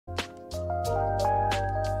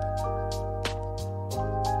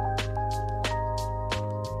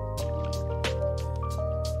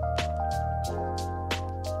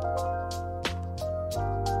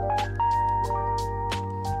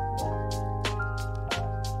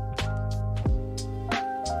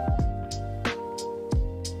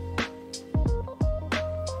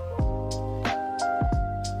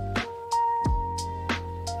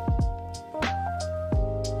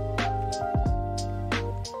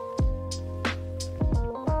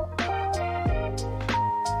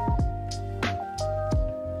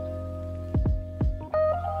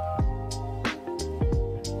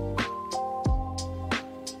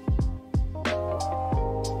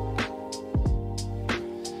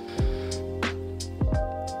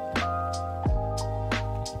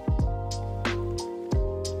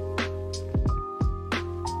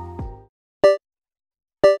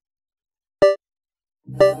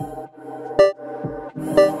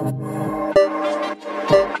I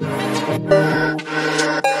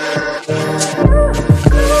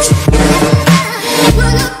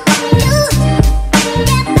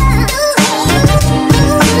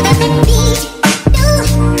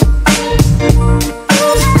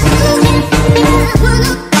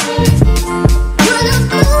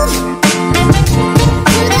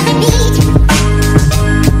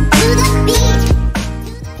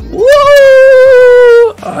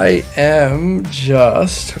am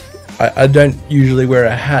just, I don't usually wear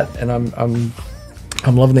a hat, and I'm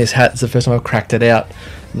loving this hat. It's the first time I've cracked it out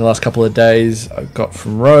in the last couple of days. I got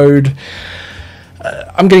from Rode.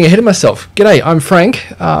 I'm getting ahead of myself. G'day, I'm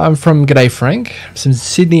Frank. I'm from G'day Frank.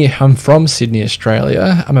 I'm from Sydney,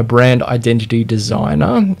 Australia. I'm a brand identity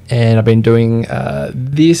designer, and I've been doing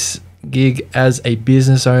this gig as a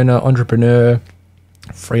business owner, entrepreneur,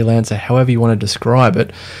 freelancer, however you want to describe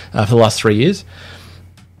it, for the last 3 years.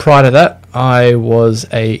 Prior to that, I was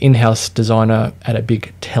a in-house designer at a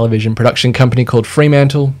big television production company called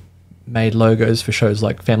Fremantle, made logos for shows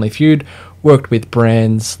like Family Feud, worked with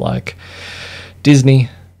brands like Disney,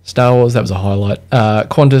 Star Wars, that was a highlight,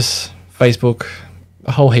 Qantas, Facebook,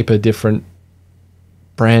 a whole heap of different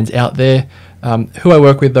brands out there. Who I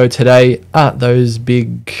work with though today aren't those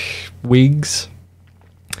big wigs,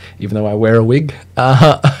 even though I wear a wig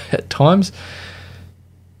at times.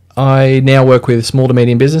 I now work with small to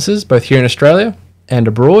medium businesses, both here in Australia and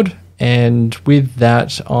abroad, and with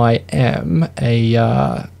that I am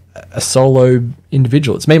a solo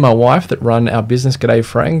individual. It's me and my wife that run our business, G'day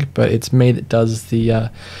Frank, but it's me that does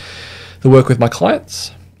the work with my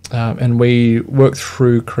clients, and we work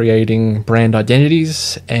through creating brand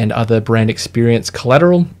identities and other brand experience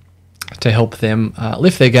collateral to help them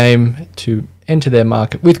lift their game, to enter their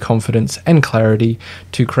market with confidence and clarity,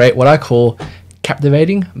 to create what I call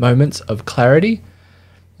captivating moments of clarity.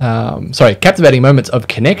 Captivating moments of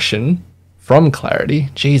connection from clarity.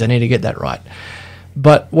 Geez, I need to get that right.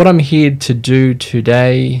 But what I'm here to do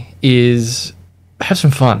today is have some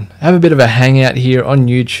fun. Have a bit of a hangout here on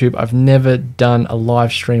YouTube. I've never done a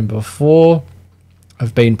live stream before.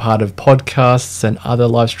 I've been part of podcasts and other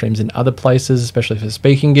live streams in other places, especially for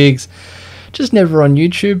speaking gigs. Just never on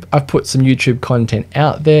YouTube. I've put some YouTube content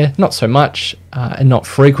out there, not so much, and not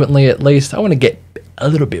frequently at least. I want to get a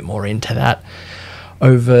little bit more into that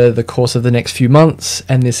over the course of the next few months,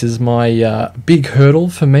 and this is my big hurdle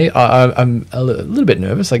for me. I'm a little bit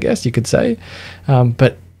nervous, I guess you could say,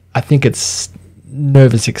 but I think it's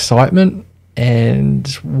nervous excitement, and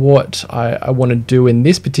what I want to do in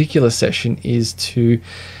this particular session is to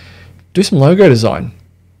do some logo design.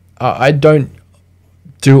 I don't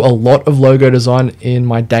do a lot of logo design in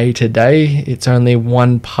my day-to-day. It's only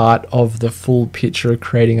one part of the full picture of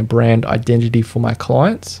creating a brand identity for my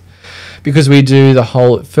clients, because we do the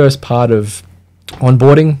whole first part of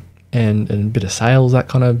onboarding and a bit of sales, that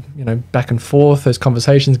kind of, back and forth, those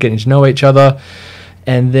conversations, getting to know each other.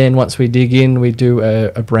 And then once we dig in, we do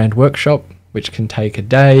a brand workshop, which can take a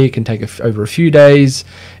day, can take over a few days.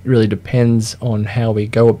 It really depends on how we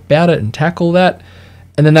go about it and tackle that.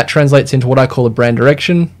 And then that translates into what I call a brand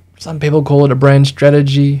direction. Some people call it a brand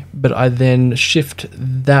strategy, but I then shift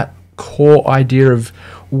that core idea of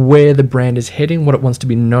where the brand is heading, what it wants to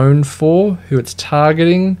be known for, who it's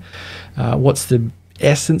targeting, what's the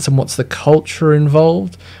essence and what's the culture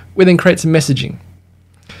involved. We then create some messaging.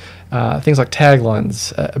 Things like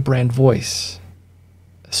taglines, a brand voice,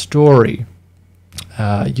 a story,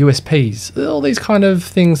 USPs, all these kind of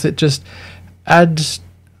things that just add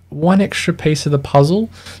one extra piece of the puzzle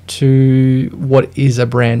to what is a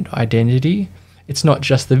brand identity. It's not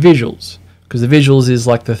just the visuals, because the visuals is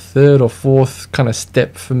like the third or fourth kind of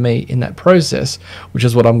step for me in that process, which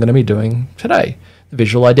is what I'm going to be doing today, the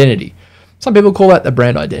visual identity. Some people call that the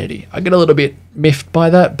brand identity. I get a little bit miffed by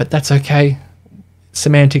that, but that's okay.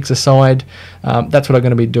 Semantics aside, that's what I'm going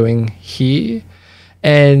to be doing here.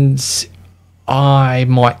 And I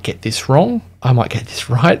might get this wrong. I might get this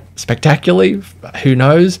right spectacularly. Who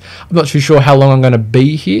knows? I'm not too sure how long I'm going to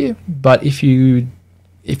be here, but if you're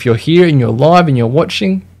here and you're live and you're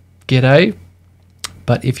watching, g'day.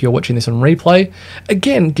 But if you're watching this on replay,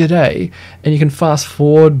 again, g'day. And you can fast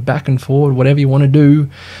forward, back and forward, whatever you want to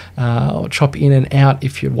do, or chop in and out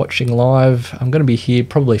if you're watching live. I'm going to be here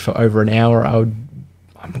probably for over an hour, I'm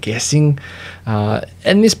guessing.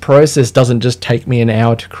 And this process doesn't just take me an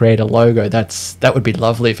hour to create a logo. That would be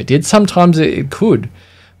lovely if it did. Sometimes it could,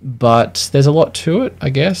 but there's a lot to it,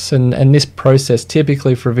 I guess. And this process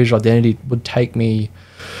typically for a visual identity would take me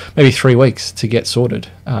maybe 3 weeks to get sorted,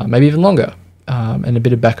 maybe even longer, and a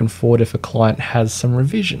bit of back and forward if a client has some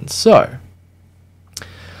revisions. So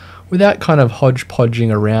without kind of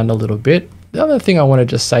hodgepodging around a little bit, the other thing I want to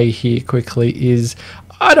just say here quickly is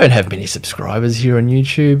I don't have many subscribers here on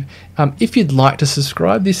YouTube. If you'd like to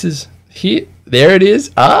subscribe, this is here. There it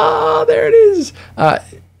is. Ah, there it is.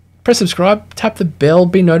 Press subscribe, tap the bell,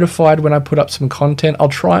 be notified when I put up some content. I'll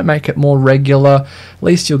try and make it more regular. At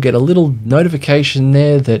least you'll get a little notification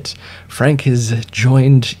there that Frank has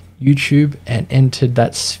joined YouTube and entered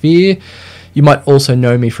that sphere. You might also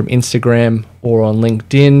know me from Instagram or on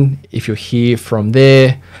LinkedIn if you're here from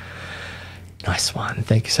there. Nice one.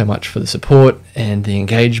 Thank you so much for the support and the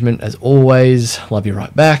engagement as always. Love you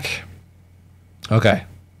right back. Okay,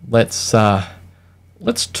 let's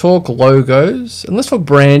talk logos and let's talk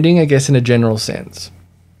branding, I guess, in a general sense.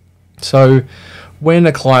 So when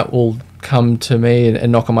a client will come to me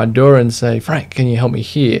and knock on my door and say, Frank, can you help me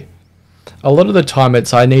here? A lot of the time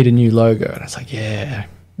it's, I need a new logo. And it's like, yeah,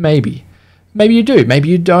 maybe. Maybe you do, maybe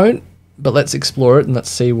you don't, but let's explore it and let's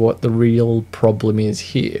see what the real problem is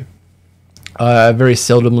here. I very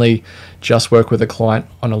seldomly just work with a client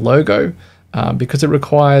on a logo because it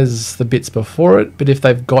requires the bits before it. But if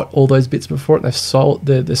they've got all those bits before it, they're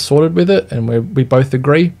sorted with it, and we both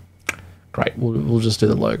agree, great, we'll just do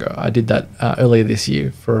the logo. I did that earlier this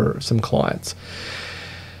year for some clients.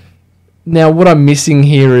 Now, what I'm missing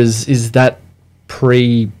here is that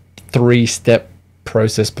three-step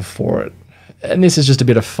process before it. And this is just a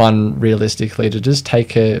bit of fun, realistically, to just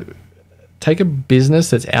take a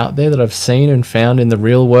business that's out there that I've seen and found in the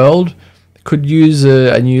real world, could use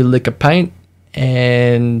a new lick of paint,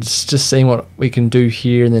 and just seeing what we can do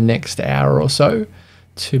here in the next hour or so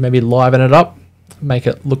to maybe liven it up, make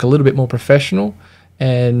it look a little bit more professional.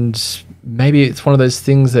 And maybe it's one of those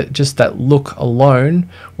things that just that look alone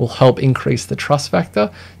will help increase the trust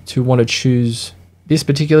factor to want to choose this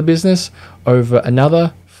particular business over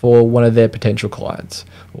another for one of their potential clients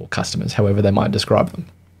or customers, however they might describe them.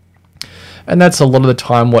 And that's a lot of the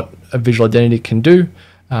time what a visual identity can do.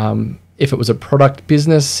 If it was a product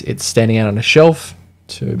business, it's standing out on a shelf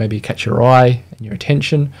to maybe catch your eye and your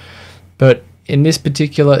attention. But in this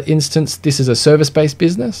particular instance, this is a service-based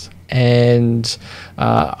business, and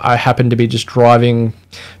I happen to be just driving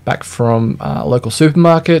back from a local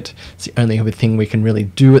supermarket. It's the only other thing we can really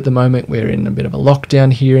do at the moment. We're in a bit of a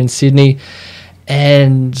lockdown here in Sydney,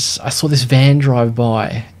 and I saw this van drive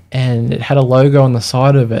by, and it had a logo on the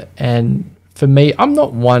side of it. And for me, I'm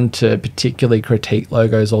not one to particularly critique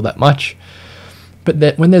logos all that much, but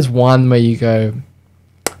that when there's one where you go,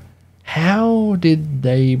 how did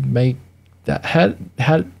they make that?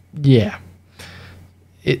 Yeah.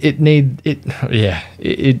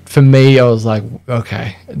 For me, I was like,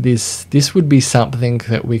 okay, this would be something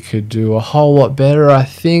that we could do a whole lot better, I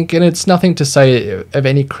think. And it's nothing to say of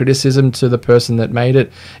any criticism to the person that made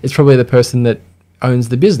it. It's probably the person that owns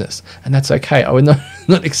the business, and that's okay. I was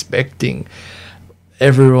not expecting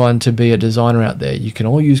everyone to be a designer out there. You can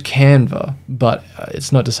all use Canva, but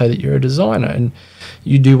it's not to say that you're a designer, and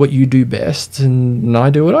you do what you do best, and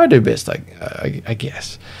I do what I do best, I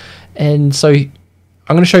guess. And so I'm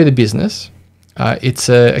going to show you the business. It's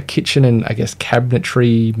a kitchen and, I guess,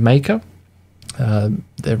 cabinetry maker.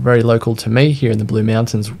 They're very local to me here in the Blue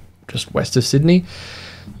Mountains, just west of Sydney.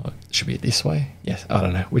 Should be this way. Yes, I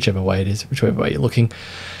don't know, whichever way it is, whichever way you're looking.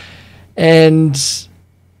 And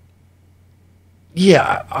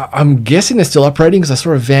yeah, I'm guessing they're still operating because I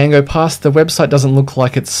saw a van go past. The website doesn't look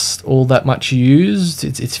like it's all that much used.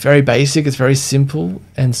 It's very basic, it's very simple,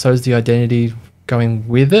 and so is the identity going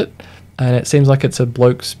with it. And it seems like it's a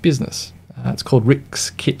bloke's business. It's called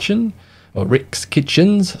Rick's Kitchen, or Rick's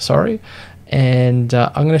Kitchens, sorry. And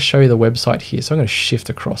I'm going to show you the website here. So I'm going to shift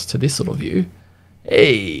across to this little view.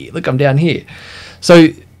 Hey, look, I'm down here. So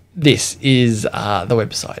this is the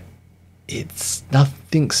website. It's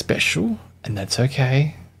nothing special, and that's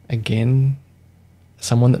okay. Again,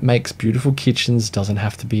 someone that makes beautiful kitchens doesn't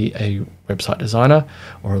have to be a website designer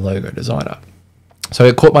or a logo designer. So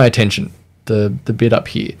it caught my attention, the bit up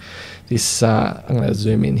here. This, I'm going to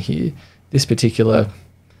zoom in here. This particular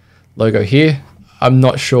logo here, I'm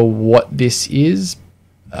not sure what this is.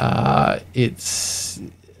 I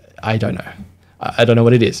don't know. I don't know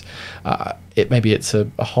what it is. Maybe it's a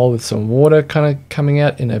hole with some water kind of coming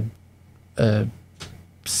out in a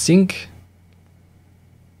sink.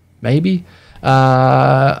 Maybe.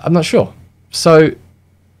 I'm not sure. So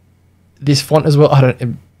this font as well.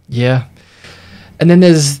 Yeah. And then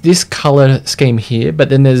there's this color scheme here, but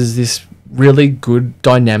then there's this really good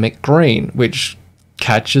dynamic green, which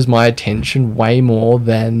catches my attention way more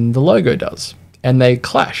than the logo does. And they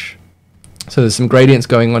clash. So there's some gradients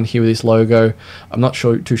going on here with this logo. I'm not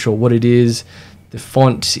too sure what it is. The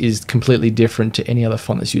font is completely different to any other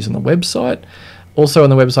font that's used on the website. Also on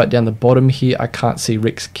the website down the bottom here, I can't see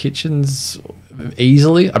Rick's Kitchens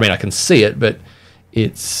easily. I mean, I can see it, but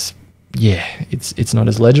it's not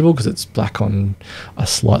as legible because it's black on a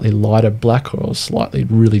slightly lighter black or slightly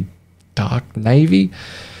really dark navy.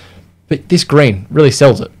 But this green really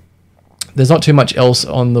sells it. There's not too much else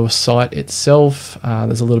on the site itself.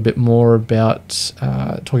 There's a little bit more about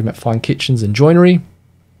talking about fine kitchens and joinery.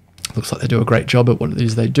 Looks like they do a great job at what it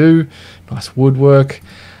is they do. Nice woodwork.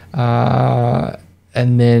 And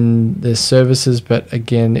then there's services, but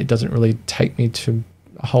again, it doesn't really take me to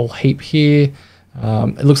a whole heap here.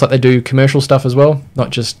 It looks like they do commercial stuff as well,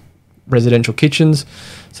 not just residential kitchens.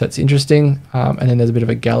 So that's interesting. And then there's a bit of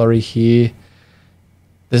a gallery here.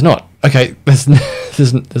 There's not. Okay, there's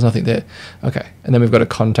nothing there. Okay, and then we've got a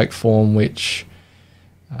contact form which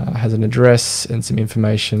has an address and some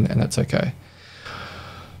information, and that's okay.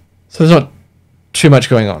 So there's not too much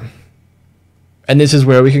going on. And this is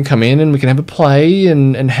where we can come in and we can have a play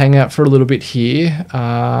and hang out for a little bit here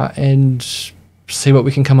and see what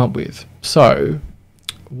we can come up with. So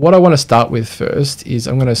what I want to start with first is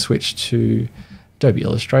I'm going to switch to Adobe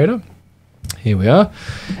Illustrator. Here we are.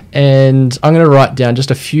 And I'm going to write down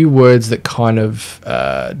just a few words that kind of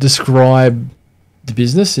describe the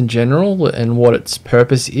business in general and what its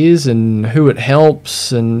purpose is and who it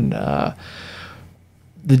helps and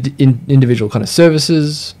the individual kind of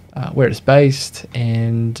services, where it's based,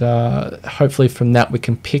 and hopefully from that we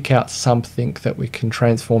can pick out something that we can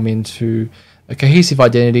transform into a cohesive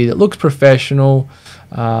identity that looks professional,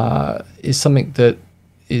 is something that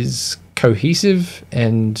is cohesive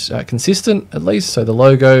and consistent at least, so the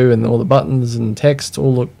logo and all the buttons and text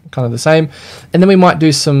all look kind of the same. And then we might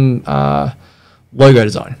do some logo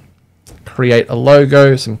design. Create a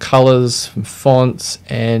logo, some colors, some fonts,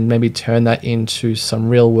 and maybe turn that into some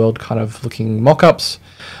real world kind of looking mock-ups.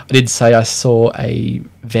 I did say I saw a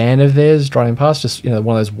van of theirs driving past, just one of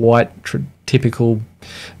those white typical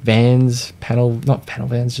vans, not panel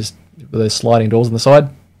vans, just with those sliding doors on the side.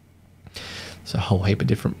 There's a whole heap of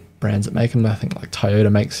different brands that make them. I think like Toyota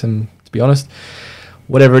makes them, to be honest.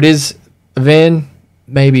 Whatever it is, a van,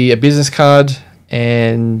 maybe a business card,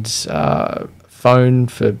 and phone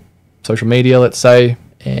for social media, let's say,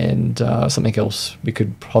 and something else we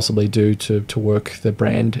could possibly do to work the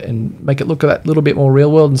brand and make it look a little bit more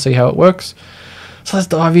real world and see how it works. So let's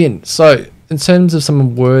dive in. So in terms of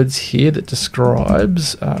some words here that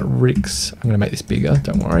describes Rick's, I'm going to make this bigger,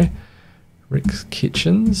 don't worry, Rick's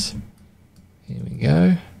Kitchens. Here we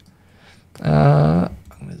go. I'm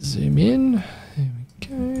going to zoom in. There we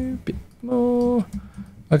go, a bit more.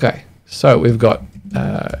 Okay, so we've got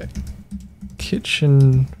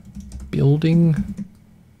kitchen building,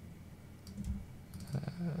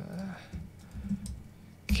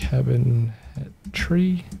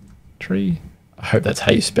 cabinetry. I hope that's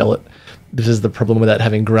how you spell it. This is the problem with that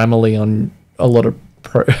having Grammarly on a lot of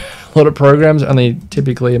programs, only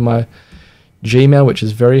typically in my Gmail, which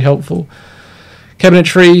is very helpful.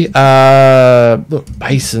 Cabinetry, look,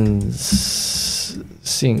 basins,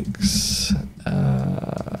 sinks,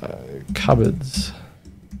 cupboards,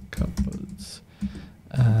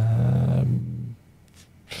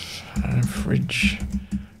 fridge,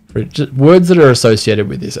 words that are associated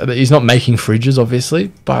with this. He's not making fridges,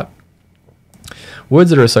 obviously, but words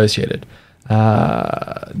that are associated.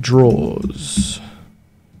 Drawers,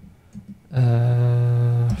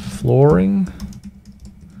 flooring,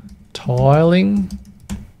 tiling,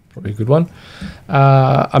 probably a good one.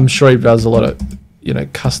 I'm sure he does a lot of,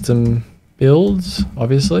 custom builds,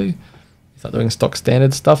 obviously. He's not doing stock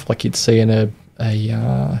standard stuff like you'd see in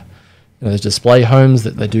there's display homes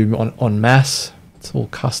that they do en masse. It's all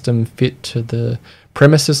custom fit to the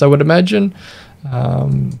premises, I would imagine.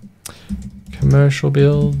 Commercial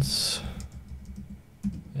builds,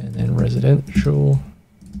 and then residential.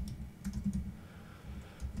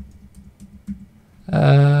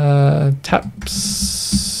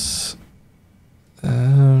 Taps.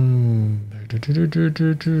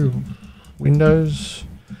 Windows.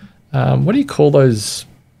 What do you call those?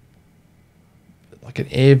 Like an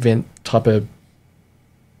air vent type of,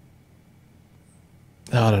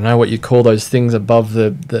 I don't know what you call those things above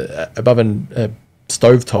above a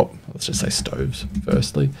stove top. Let's just say stoves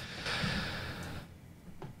firstly.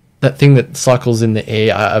 That thing that cycles in the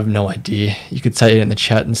air, I have no idea. You could say it in the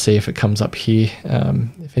chat and see if it comes up here.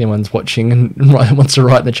 If anyone's watching and wants to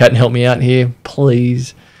write in the chat and help me out here,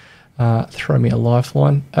 please throw me a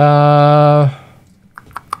lifeline.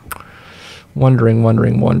 Wondering.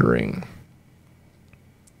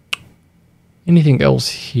 Anything else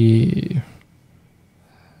here?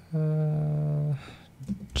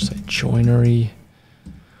 Just say joinery.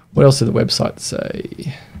 What else did the website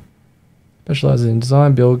say? Specializes in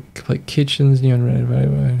design, build, complete kitchens, new and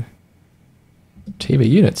renovated TV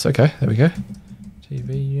units. Okay, there we go.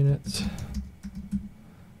 TV units.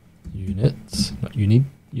 Units, not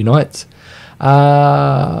unites.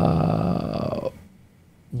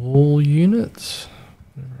 Wall units.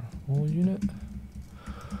 Wall unit.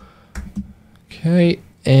 Okay,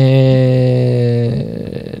 and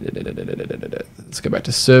let's go back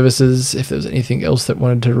to services. If there was anything else that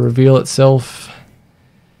wanted to reveal itself.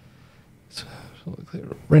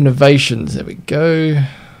 Renovations, there we go.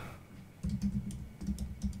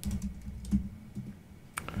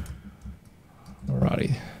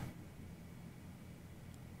 Alrighty.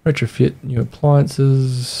 Retrofit new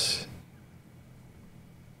appliances.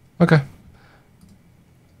 Okay.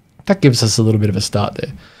 That gives us a little bit of a start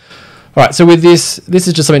there. All right, so with this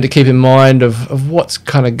is just something to keep in mind of what's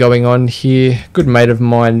kind of going on here. Good mate of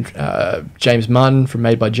mine, James Martin from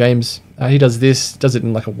Made by James. He does this, does it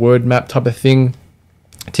in like a word map type of thing.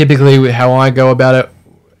 Typically, with how I go about it,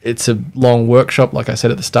 it's a long workshop, like I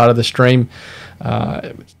said at the start of the stream.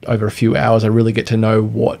 Over a few hours, I really get to know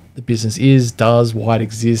what the business is, does, why it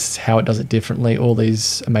exists, how it does it differently, all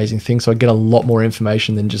these amazing things. So I get a lot more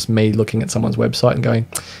information than just me looking at someone's website and going,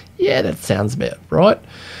 yeah, that sounds about right.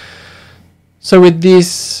 So with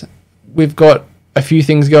this, we've got a few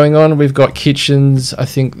things going on. We've got kitchens, I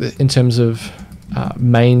think, that in terms of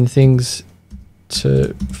main things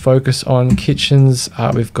to focus on. Kitchens,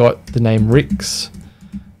 we've got the name Rick's.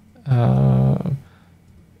 And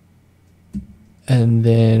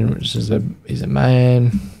then, which is he's a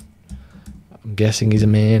man. I'm guessing he's a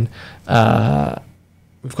man.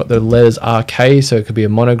 We've got the letters RK, so it could be a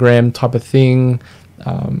monogram type of thing.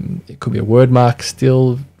 It could be a word mark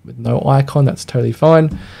still with no icon. That's totally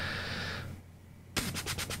fine.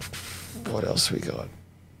 What else we got?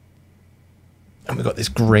 And we got this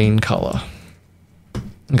green color.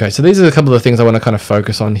 Okay, so these are a couple of things I want to kind of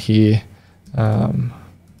focus on here.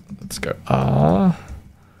 Let's go R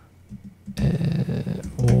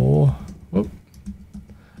or whoop,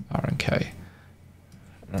 R and K.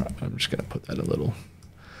 All right, I'm just going to put that a little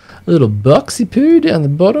boxy poo down the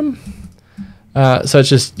bottom. So it's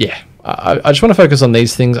just, yeah, I just want to focus on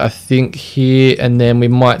these things, I think, here, and then we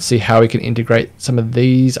might see how we can integrate some of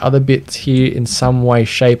these other bits here in some way,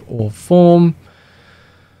 shape, or form.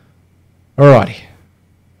 Alrighty,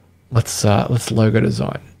 let's logo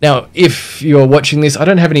design. Now, if you're watching this, I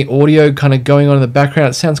don't have any audio kind of going on in the background.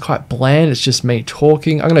 It sounds quite bland. It's just me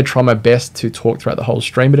talking. I'm going to try my best to talk throughout the whole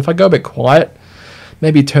stream, but if I go a bit quiet,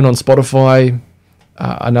 maybe turn on Spotify,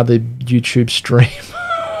 another YouTube stream.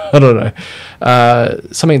 I don't know.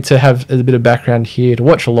 Something to have a bit of background here to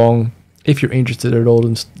watch along if you're interested at all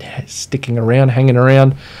in sticking around, hanging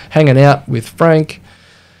out with Frank,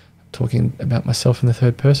 talking about myself in the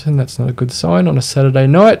third person. That's not a good sign on a Saturday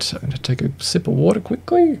night. I'm going to take a sip of water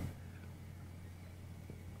quickly.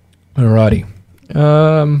 Alrighty.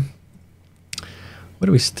 Where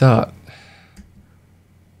do we start?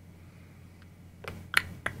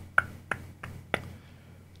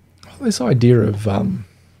 This idea of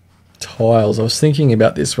tiles. I was thinking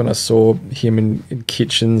about this when I saw him in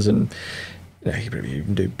kitchens, and he could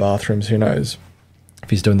even do bathrooms. Who knows if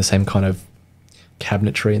he's doing the same kind of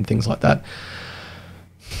cabinetry and things like that,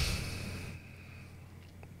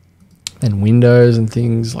 and windows and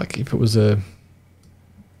things. Like if it was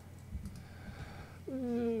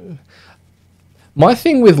my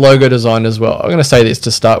thing with logo design as well, I'm going to say this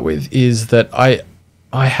to start with, is that I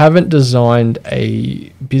haven't designed a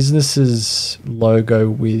business's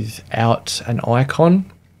logo without an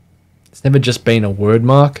icon. It's never just been a word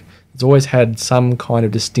mark. It's always had some kind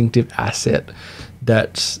of distinctive asset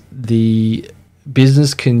that the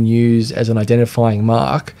business can use as an identifying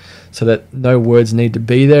mark, so that no words need to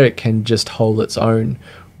be there. It can just hold its own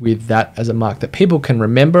with that as a mark that people can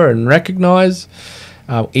remember and recognize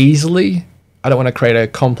easily. I don't want to create a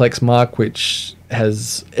complex mark which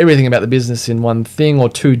has everything about the business in one thing, or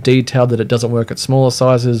too detailed that it doesn't work at smaller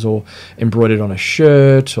sizes, or embroidered on a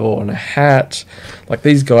shirt or on a hat. Like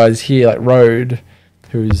these guys here, like Rode,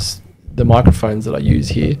 who's the microphones that I use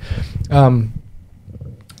here,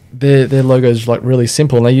 their logo is like really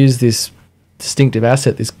simple, and they use this distinctive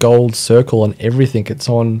asset, this gold circle on everything. It's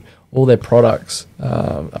on all their products,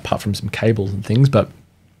 apart from some cables and things, but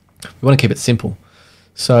we want to keep it simple.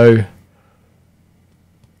 So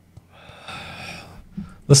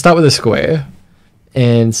let's start with a square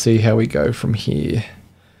and see how we go from here.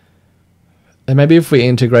 And maybe if we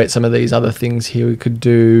integrate some of these other things here, we could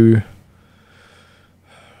do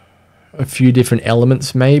a few different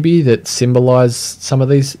elements maybe that symbolize some of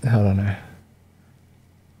these. I don't know.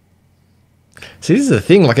 See, this is the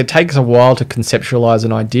thing. Like, it takes a while to conceptualize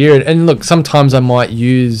an idea. And look, sometimes I might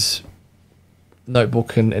use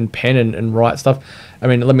notebook and pen and write stuff. I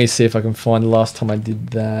mean, let me see if I can find the last time I did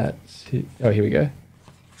that. Oh, here we go.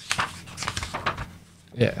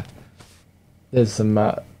 Yeah. There's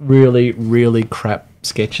some really, really crap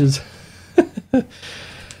sketches.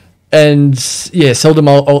 And yeah, seldom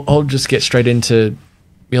I'll just get straight into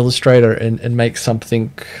Illustrator and make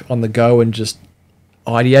something on the go and just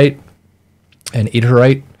ideate and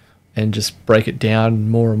iterate and just break it down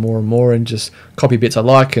more and more and more and just copy bits I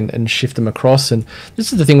like and shift them across. And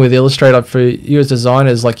this is the thing with Illustrator for you as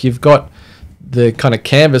designers, like you've got the kind of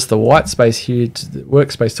canvas, the white space here, the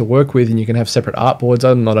workspace to work with, and you can have separate artboards.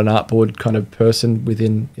 I'm not an artboard kind of person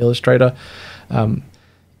within Illustrator.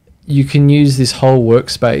 You can use this whole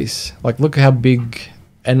workspace. Like, look how big,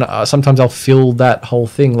 and sometimes I'll fill that whole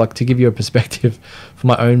thing, like to give you a perspective for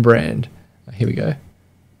my own brand. Here we go.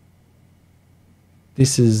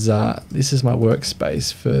 This is my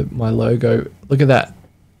workspace for my logo. Look at that.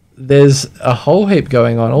 There's a whole heap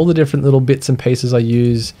going on. All the different little bits and pieces I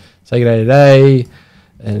use. Say G'day Today,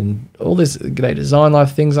 and all this G'day Design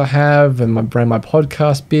Life things I have, and my brand, my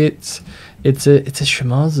podcast bits. It's a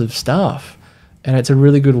schmoz of stuff, and it's a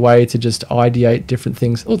really good way to just ideate different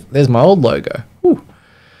things. Oh, there's my old logo. Ooh.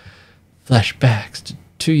 Flashbacks to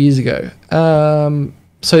 2 years ago.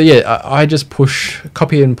 So yeah, I just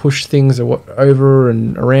copy and push things over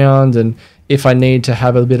and around, and if I need to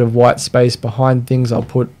have a bit of white space behind things, I'll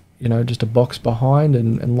put, you know, just a box behind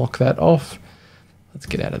and lock that off. Let's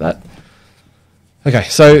get out of that. Okay,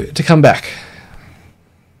 so to come back,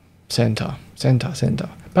 center.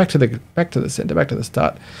 Back to the center, back to the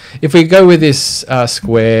start. If we go with this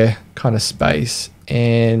square kind of space,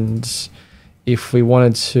 and if we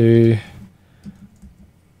wanted to,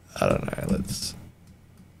 I don't know, let's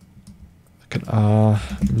look at R.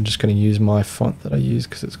 I'm just going to use my font that I use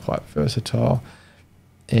because it's quite versatile.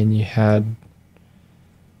 And you had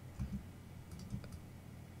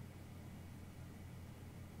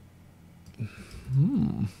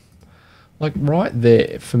like right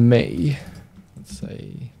there for me, let's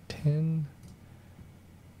say 10,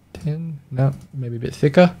 no, maybe a bit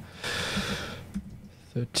thicker,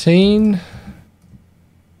 13,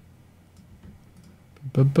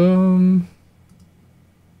 boom.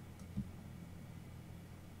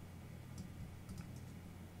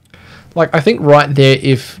 Like, I think right there,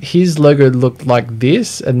 if his logo looked like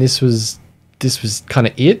this and this was kind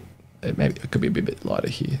of it, maybe it could be a bit lighter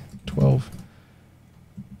here, 12.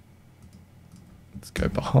 Let's go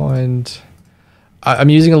behind. I'm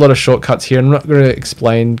using a lot of shortcuts here. I'm not going to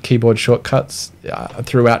explain keyboard shortcuts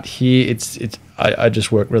throughout here. I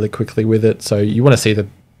just work really quickly with it. So you want to see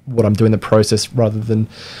what I'm doing, the process, rather than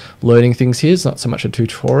learning things here. It's not so much a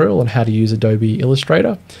tutorial on how to use Adobe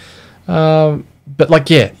Illustrator. But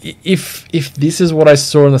like, yeah, if this is what I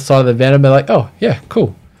saw on the side of the van, I'd be like, oh yeah,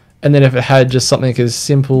 cool. And then if it had just something as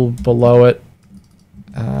simple below it,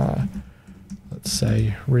 let's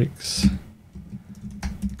say Rick's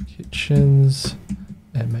Kitchens,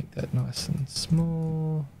 and make that nice and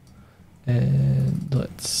small. And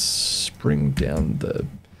let's bring down the,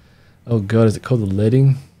 oh god, is it called the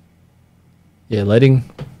leading? Yeah, leading,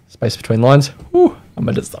 space between lines. Woo, I'm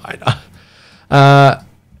a designer.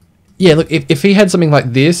 Yeah, look, if he had something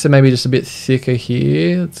like this, and maybe just a bit thicker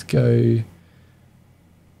here, let's go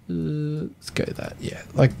that, yeah.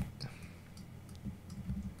 Like,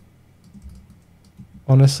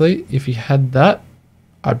 honestly, if he had that,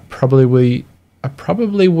 I probably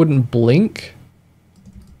wouldn't blink,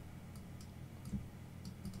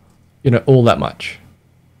 you know, all that much.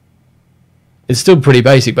 It's still pretty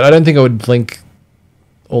basic, but I don't think I would blink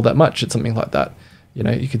all that much at something like that. You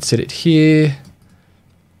know, you could set it here,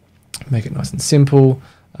 make it nice and simple.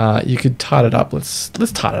 You could tighten it up. Let's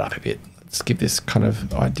tighten it up a bit. Let's give this kind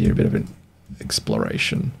of idea a bit of an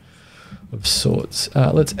exploration of sorts.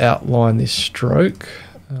 Let's outline this stroke.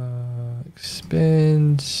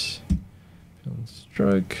 Expand,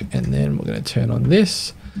 stroke, and then we're going to turn on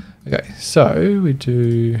this. Okay, so we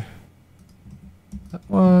do that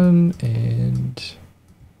one, and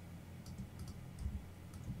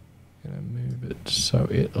I'm going to move it so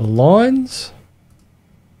it aligns.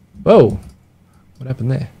 Whoa, what happened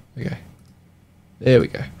there? Okay, there we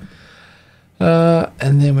go.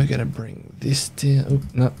 And then we're going to bring this down. Oh,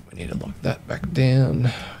 no, we need to lock that back down.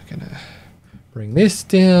 We're going to bring this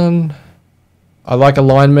down. I like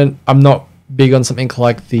alignment. I'm not big on something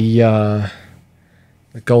like the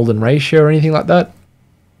golden ratio or anything like that.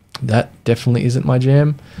 That definitely isn't my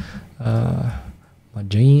jam. My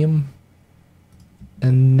jam.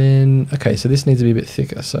 And then, okay, so this needs to be a bit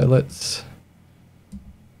thicker. So let's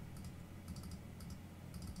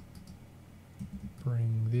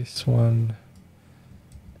this one.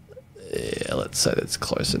 Yeah, let's say that's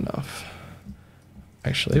close enough.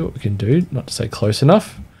 Actually, what we can do, not to say close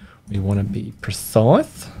enough, we want to be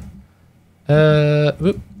precise.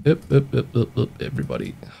 Everybody,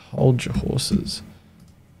 hold your horses.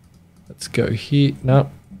 Let's go here. No,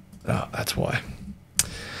 oh, that's why.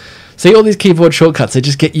 See, all these keyboard shortcuts, they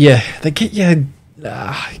just get you. They get you.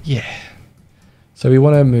 Yeah. So we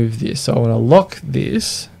want to move this. So I want to lock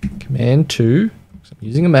this. Command 2. Because I'm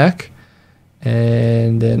using a Mac.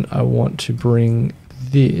 And then I want to bring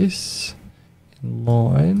this in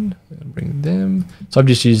line and bring them. So I've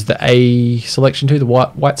just used the A selection tool, the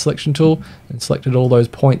white selection tool, and selected all those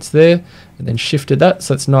points there, and then shifted that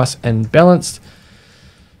so it's nice and balanced.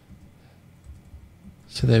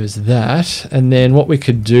 So there's that. And then what we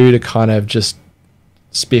could do to kind of just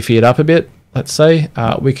spiffy it up a bit, let's say,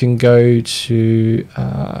 we can go to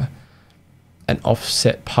an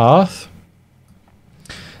offset path.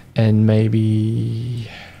 And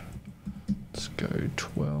maybe let's go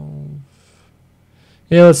 12.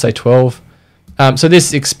 Yeah, let's say 12. So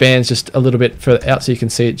this expands just a little bit further out, so you can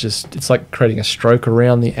see it's like creating a stroke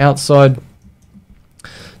around the outside.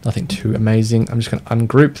 Nothing too amazing. I'm just going to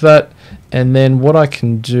ungroup that, and then what I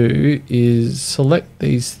can do is select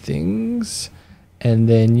these things, and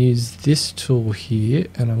then use this tool here,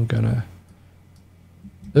 and I'm gonna.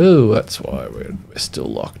 Oh, that's why we're still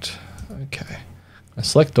locked. Okay. I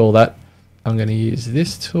select all that. I'm going to use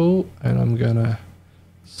this tool and I'm going to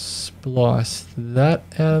splice that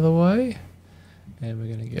out of the way. And we're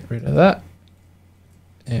going to get rid of that.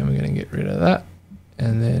 And we're going to get rid of that.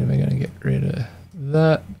 And then we're going to get rid of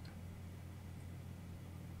that.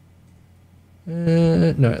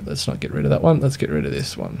 No, let's not get rid of that one. Let's get rid of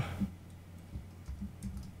this one.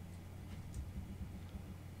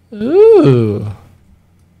 Ooh.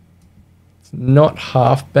 It's not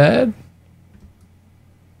half bad.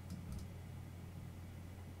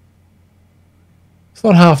 It's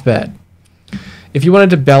not half bad. If you wanted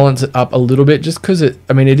to balance it up a little bit, just because it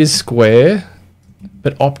is square,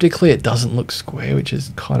 but optically it doesn't look square, which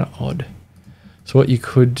is kind of odd. So what you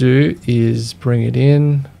could do is bring it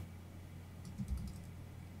in.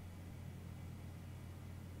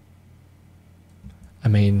 I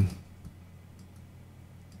mean,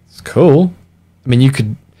 it's cool. I mean, you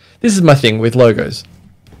could, this is my thing with logos,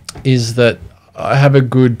 is that I have a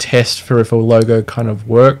good test for if a logo kind of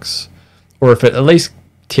works, or if it at least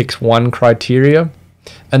ticks one criteria,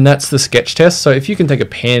 and that's the sketch test. So if you can take a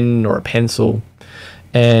pen or a pencil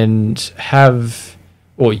and have,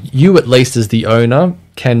 or you at least as the owner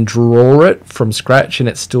can draw it from scratch and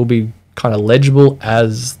it still be kind of legible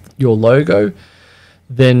as your logo,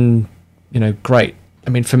 then, you know, great. I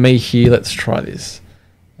mean, for me here, let's try this.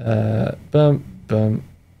 Bum, bum,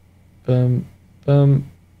 bum, bum,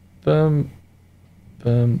 bum,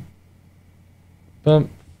 bum, bum.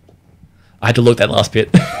 I had to look that last bit.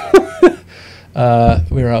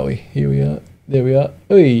 Where are we? Here we are. There we are.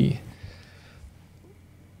 Oy.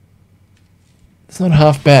 It's not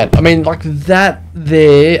half bad. I mean, like that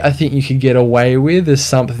there, I think you could get away with as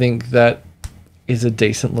something that is a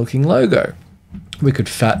decent looking logo. We could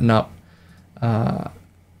fatten up the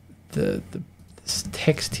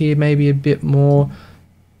text here maybe a bit more.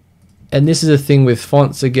 And this is a thing with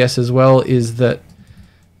fonts, I guess, as well, is that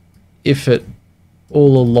if it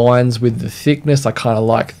all aligns with the thickness, I kind of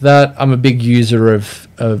like that. I'm a big user of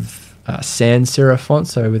sans serif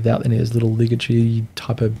fonts, so without any of those little ligature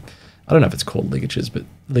type of, I don't know if it's called ligatures, but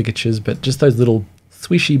just those little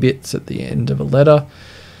swishy bits at the end of a letter.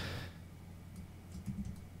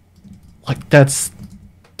 Like, that's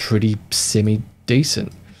pretty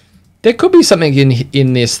semi-decent. There could be something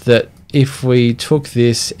in this that if we took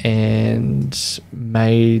this and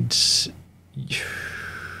made...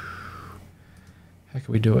 How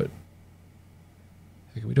can we do it?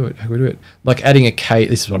 How can we do it? How can we do it? Like adding a K.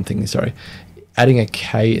 This is what I'm thinking, sorry. Adding a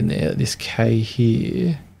K in there. This K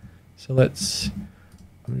here. So let's...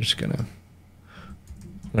 I'm going to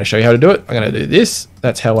show you how to do it. I'm going to do this.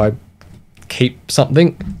 That's how I keep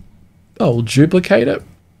something. I'll duplicate it.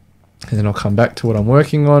 And then I'll come back to what I'm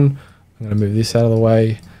working on. I'm going to move this out of the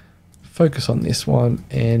way. Focus on this one.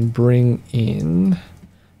 And bring in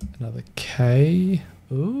another K.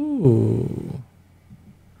 Ooh.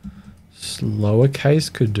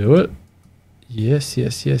 Lowercase could do it. Yes,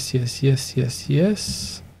 yes, yes, yes, yes, yes,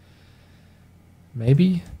 yes.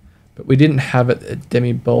 Maybe. But we didn't have it at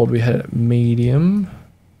demi-bold. We had it at medium.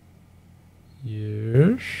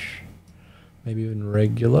 Yes. Maybe even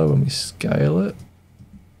regular when we scale it.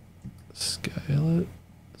 Scale it.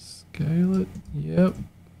 Scale it. Yep.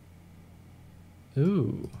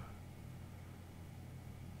 Ooh.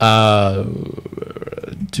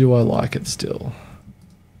 do I like it still?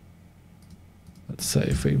 Let's say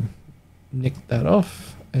if we nick that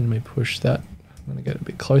off and we push that, I'm going to get a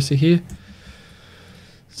bit closer here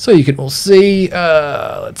so you can all see.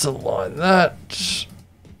 Let's align that.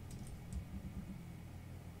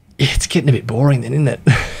 Yeah, it's getting a bit boring then, isn't it?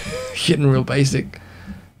 Getting real basic.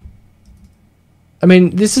 I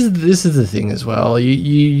mean, this is the thing as well.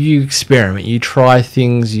 You experiment, you try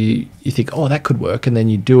things, you think, oh, that could work, and then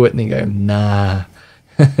you do it and you go, nah,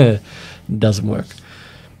 it doesn't work.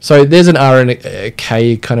 So there's an R and a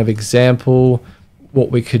K kind of example.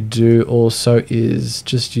 What we could do also is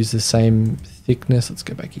just use the same thickness. Let's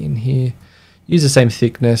go back in here. Use the same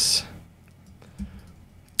thickness,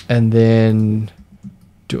 and then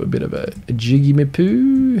do a bit of a jiggy me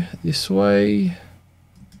poo this way.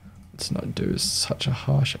 Let's not do such a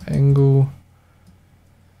harsh angle.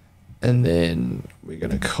 And then we're going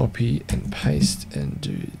to copy and paste and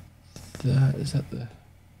do that. Is that the...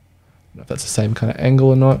 I don't know if that's the same kind of angle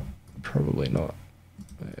or not. Probably not.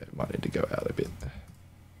 It might need to go out a bit.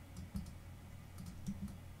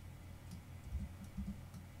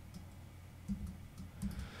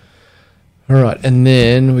 Alright, and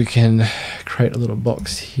then we can create a little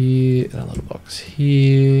box here and a little box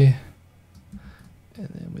here. And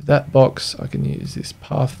then with that box, I can use this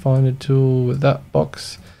Pathfinder tool with that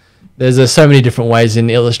box. There's so many different ways in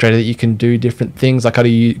Illustrator that you can do different things. Like I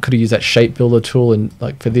could have used that shape builder tool, and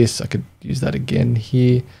like for this, I could use that again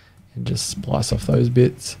here and just splice off those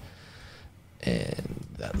bits. And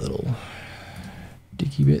that little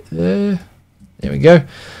dicky bit there. There we go.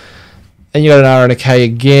 And you got an R and a K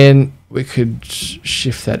again. We could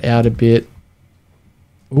shift that out a bit.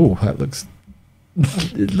 Ooh, that looks...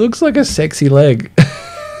 it looks like a sexy leg.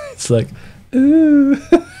 It's like, ooh.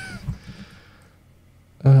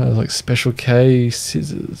 Like Special K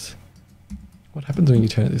scissors. What happens when you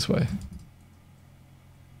turn it this way?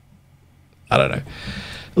 I don't know.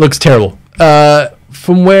 It looks terrible.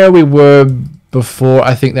 From where we were before,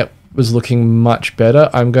 I think that was looking much better.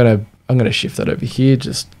 I'm gonna shift that over here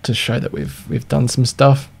just to show that we've done some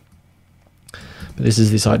stuff. But this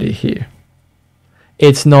is this idea here.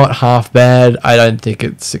 It's not half bad. I don't think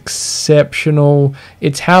it's exceptional.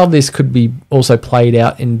 It's how this could be also played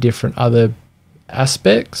out in different other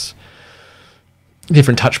aspects,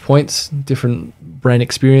 different touch points, different brain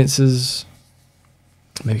experiences.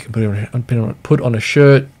 Maybe you can put on a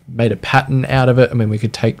shirt, made a pattern out of it. I mean, we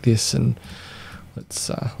could take this and let's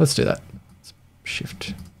do that. Let's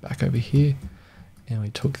shift back over here, and we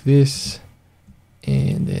took this,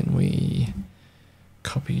 and then we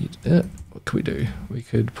copied it. What could we do? We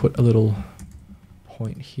could put a little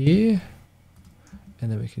point here,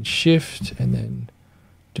 and then we can shift and then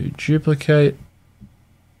do duplicate.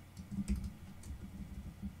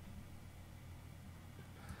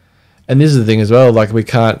 And this is the thing as well, like we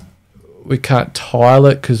can't tile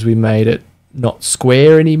it because we made it not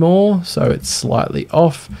square anymore, so it's slightly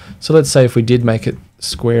off. So let's say if we did make it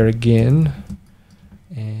square again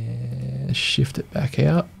and shift it back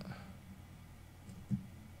out.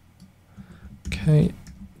 Okay,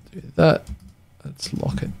 do that. Let's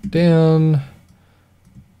lock it down.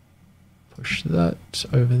 Push that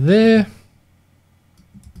over there.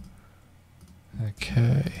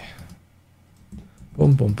 Okay.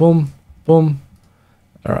 Boom, boom, boom, boom.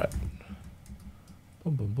 All right.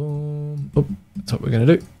 Boom, boom, boom. Boom. That's what we're going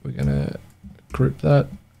to do. We're going to group that,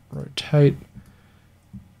 rotate.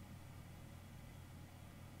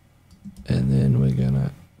 And then we're going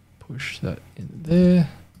to push that in there.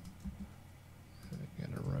 We're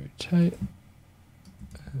going to rotate.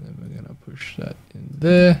 And then we're going to push that in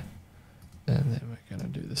there. And then we're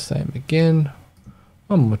going to do the same again.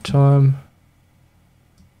 One more time.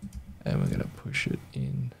 And we're going to push it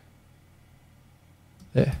in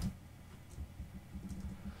there.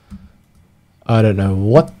 I don't know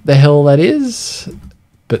what the hell that is,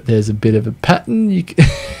 but there's a bit of a pattern. You can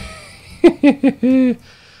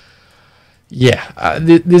yeah,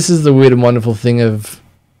 this is the weird and wonderful thing of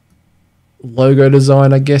logo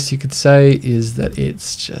design, I guess you could say, is that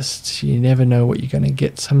it's just, you never know what you're going to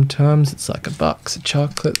get sometimes. It's like a box of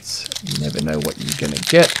chocolates. You never know what you're going to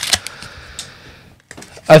get.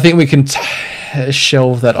 I think we can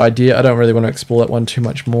shelve that idea. I don't really want to explore that one too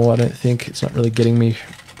much more. I don't think it's not really getting me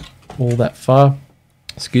all that far.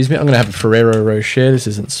 Excuse me, I'm going to have a Ferrero Rocher. This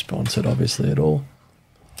isn't sponsored, obviously, at all.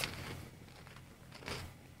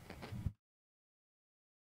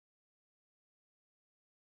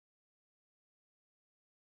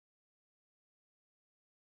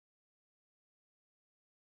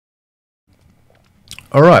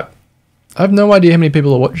 All right. I have no idea how many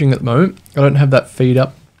people are watching at the moment. I don't have that feed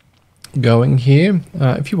up going here.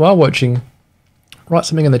 If you are watching write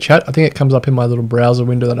something in the chat. I think it comes up in my little browser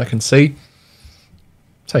window that I can see.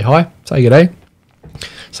 Say hi, say g'day,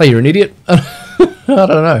 say you're an idiot. I don't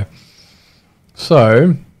know.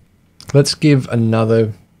 So let's give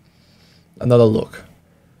another look,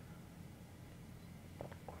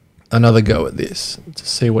 another go at this to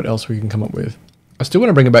see what else we can come up with. I still want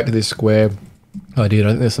to bring it back to this square idea.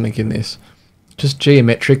 I think there's something in this, just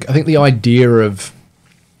geometric. I think the idea of,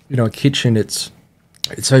 you know, a kitchen, it's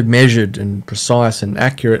so measured and precise and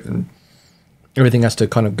accurate, and everything has to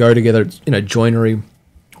kind of go together. It's, you know, joinery,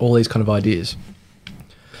 all these kind of ideas.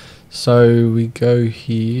 So we go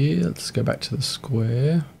here. Let's go back to the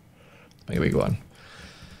square. Make a big one.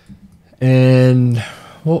 And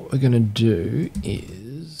what we're going to do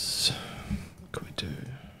is, what can we do?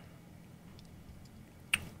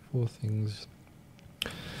 4 things.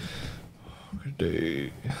 What we're going to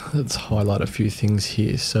do, let's highlight a few things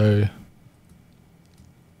here. So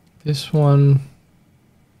this one,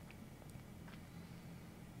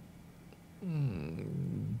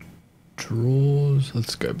 drawers,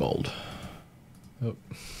 let's go bold. Oh.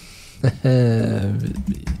 We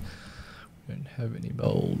don't have any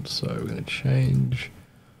bold, so we're going to change.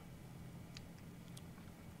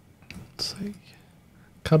 Let's see,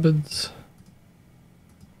 cupboards,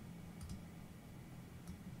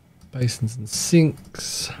 basins and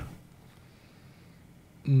sinks.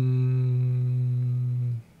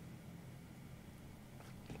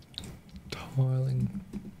 Tiling.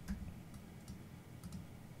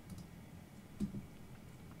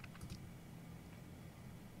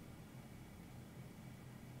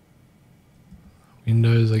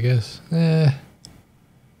 Windows, I guess.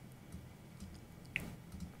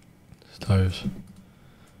 Stoves.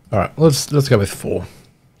 All right, let's go with 4.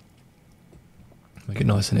 Make it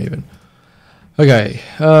nice and even. Okay,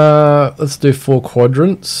 let's do 4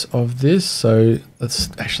 quadrants of this. So let's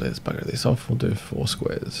bugger this off. We'll do 4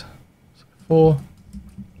 squares. So 4,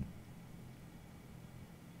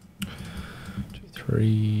 2,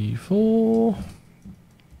 3, 4,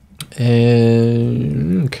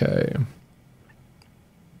 and okay.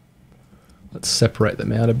 Let's separate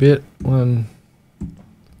them out a bit. 1,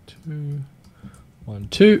 2, 1,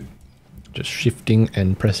 2. Just shifting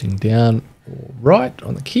and pressing down or right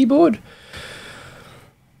on the keyboard.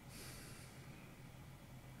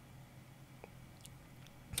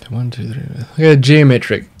 One, two, three. Okay,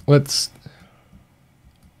 geometric. Let's.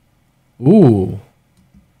 Ooh.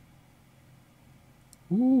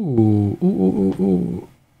 Ooh. Ooh. Ooh. Ooh.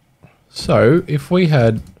 So if we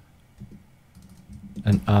had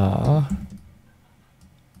an R,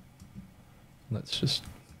 let's just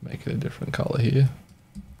make it a different color here.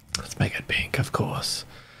 Let's make it pink, of course.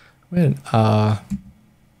 We had an R,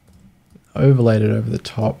 overlaid it over the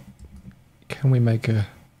top. Can we make a?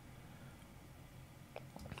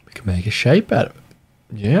 We can make a shape out of it.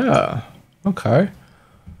 Yeah. Okay.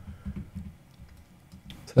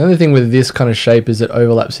 So the only thing with this kind of shape is it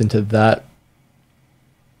overlaps into that.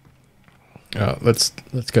 Oh, let's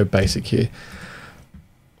go basic here.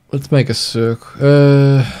 Let's make a circle.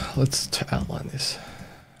 Let's outline this.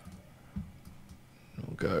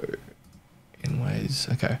 We'll go in ways.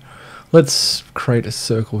 Okay. Let's create a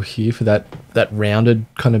circle here for that rounded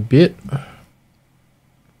kind of bit.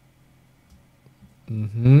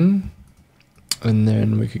 And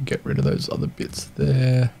then we could get rid of those other bits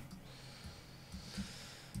there.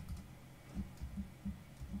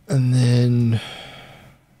 And then,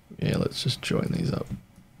 yeah, let's just join these up.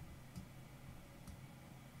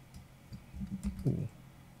 Ooh.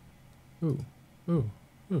 Ooh. Ooh.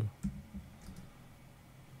 Ooh.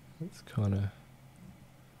 That's kind of...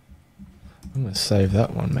 I'm going to save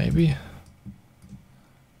that one, maybe.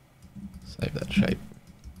 Save that shape.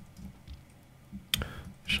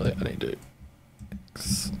 Actually, I need to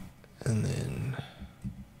X and then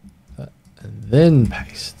that, and then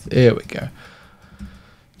paste. There we go.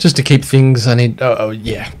 Just to keep things, I need. Oh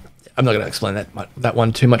yeah, I'm not going to explain that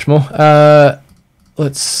one too much more.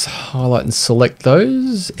 Let's highlight and select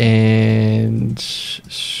those, and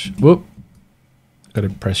whoop. Got to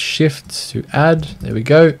press Shift to add. There we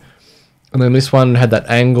go. And then this one had that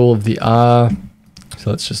angle of the R, so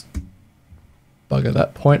let's just bugger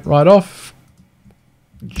that point right off.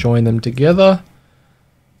 Join them together.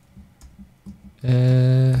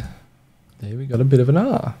 There we got a bit of an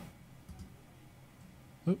R.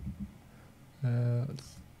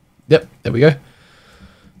 Yep, there we go.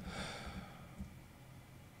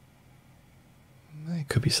 There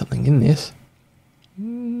could be something in this.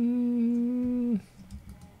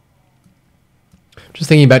 Just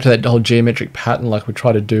thinking back to that whole geometric pattern like we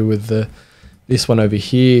try to do with this one over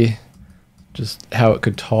here. Just how it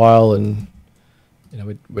could tile and You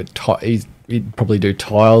know, he'd probably do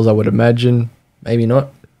tiles, I would imagine. Maybe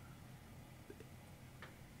not.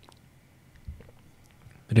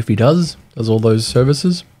 But if he does all those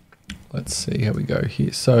services, let's see how we go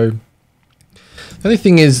here. So the only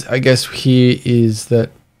thing is, I guess here is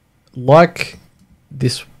that, like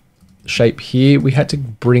this shape here, we had to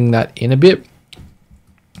bring that in a bit,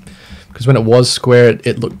 because when it was square,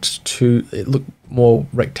 it looked more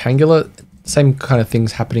rectangular. Same kind of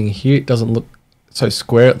things happening here. It doesn't look so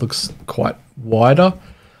square, it looks quite wider.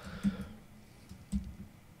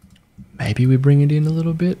 Maybe we bring it in a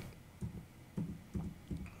little bit.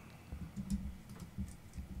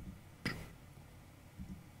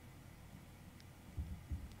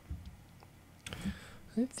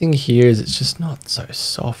 The thing here is it's just not so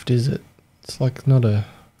soft, is it? It's like not a...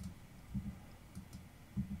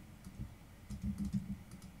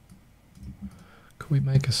 Could we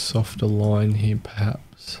make a softer line here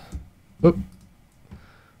perhaps? Oop.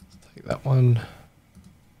 Let's take that one,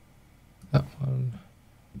 and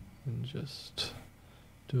just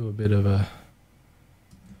do a bit of a...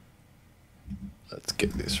 Let's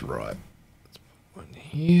get this right. Let's put one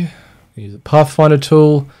here. Use the Pathfinder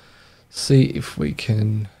tool. See if we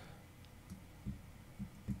can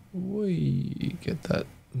get that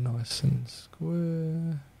nice and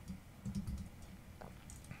square.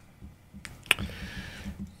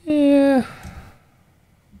 Yeah.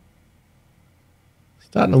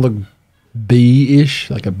 Starting to look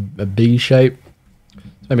B-ish, like a B shape.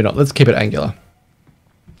 Maybe not. Let's keep it angular.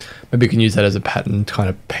 Maybe we can use that as a pattern kind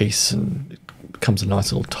of piece and it becomes a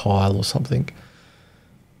nice little tile or something.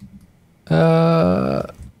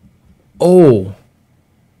 Oh,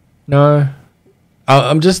 no,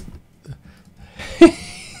 I'm just,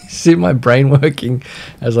 see my brain working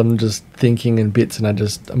as I'm just thinking in bits, and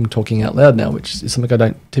I'm talking out loud now, which is something I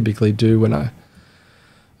don't typically do when I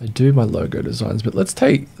do my logo designs. But let's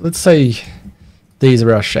say these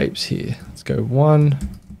are our shapes here. Let's go one,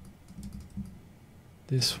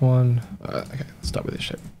 this one. Okay, let's start with this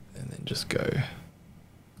shape and then just go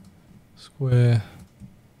square,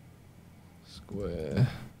 square.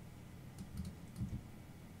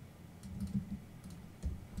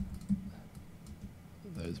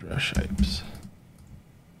 Those are our shapes.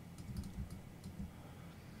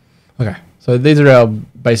 Okay, so these are our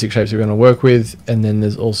basic shapes we're going to work with, and then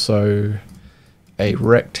there's also a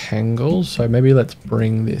rectangle. So maybe let's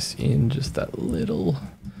bring this in just that little.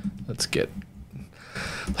 Let's get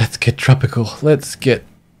tropical. Let's get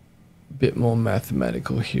a bit more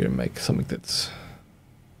mathematical here and make something that's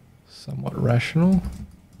somewhat rational.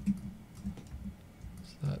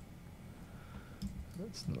 So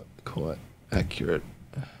that's not quite accurate.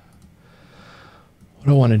 What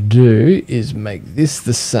I want to do is make this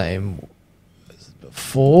the same as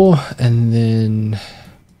before, and then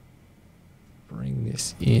bring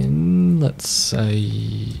this in. Let's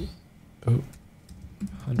say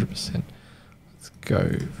 100%. Let's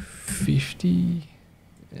go 50.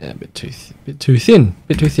 Yeah, a bit too thin.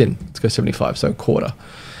 Let's go 75. So quarter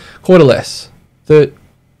less. 3/4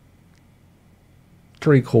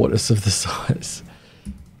 of the size.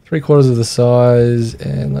 3/4 of the size,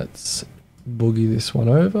 and let's boogie this one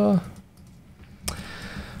over.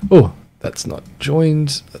 Oh, that's not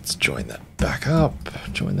joined. Let's join that back up.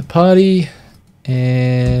 Join the party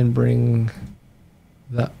and bring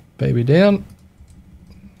that baby down.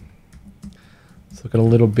 It's looking a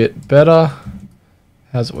little bit better.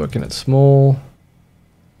 How's it working at small?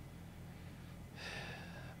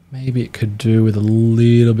 Maybe it could do with a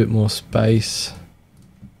little bit more space.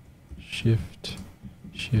 Shift,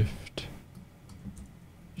 shift,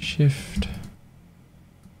 shift.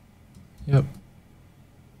 Yep.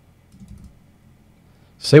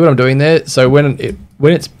 See what I'm doing there? So when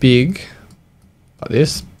it's big like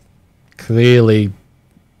this, clearly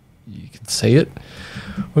you can see it.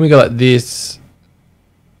 When we go like this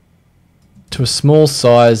to a small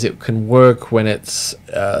size, it can work when it's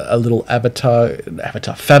a little avatar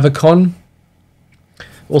favicon.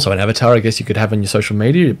 Also an avatar, I guess you could have on your social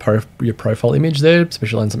media, your profile image there,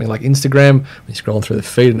 especially on something like Instagram. When you're scrolling through the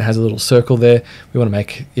feed and it has a little circle there, we want to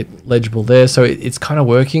make it legible there. So it's kind of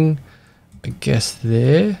working, I guess,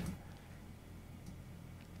 there.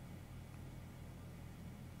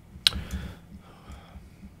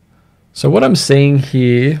 So what I'm seeing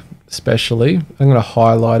here, especially, I'm going to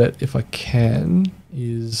highlight it if I can,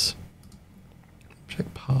 is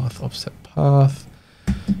check path, offset path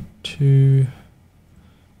to...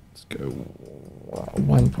 Go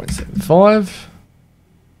 1.75.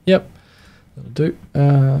 Yep, that'll do.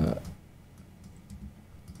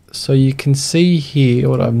 So you can see here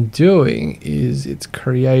what I'm doing is it's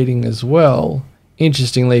creating as well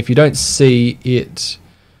interestingly, if you don't see it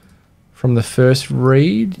from the first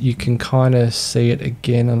read, you can kind of see it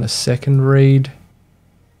again on the second read.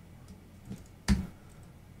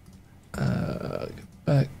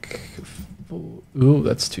 Back. Ooh,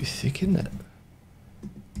 that's too thick, isn't it?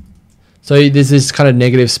 So there's this kind of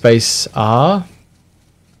negative space R.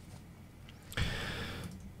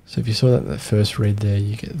 So if you saw that in the first read there,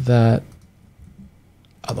 you get that.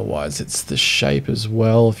 Otherwise, it's the shape as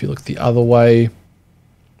well. If you look the other way.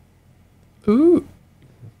 Ooh.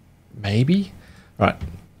 Maybe. All right.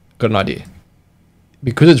 Got an idea.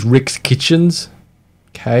 Because it's Rick's Kitchens.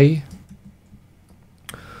 Okay.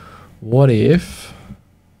 What if...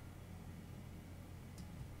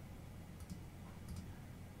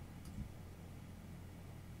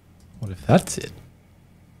 What if that's it?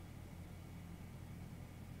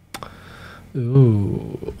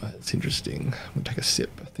 Ooh, that's interesting. I'm gonna take a sip.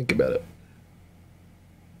 Think about it.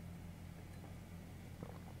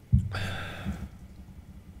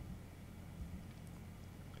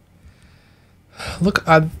 Look,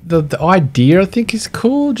 the idea I think is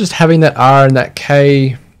cool. Just having that R and that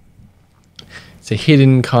K. It's a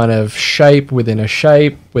hidden kind of shape within a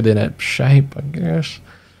shape within a shape, I guess.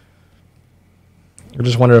 I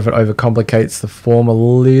just wonder if it overcomplicates the form a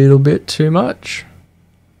little bit too much.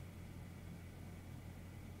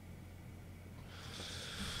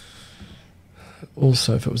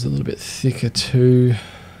 Also, if it was a little bit thicker too.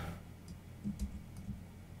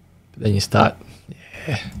 But then you start,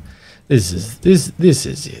 yeah, this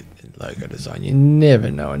is it. Logo design. You never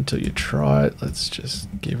know until you try it. Let's just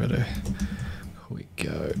give it a quick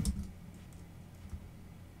go.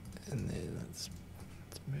 And then let's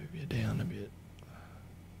move you down a bit.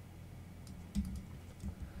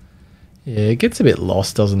 Yeah, it gets a bit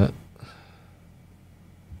lost, doesn't it?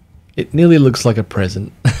 It nearly looks like a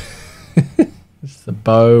present. It's the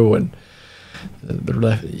bow and the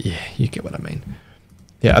left. Yeah, you get what I mean.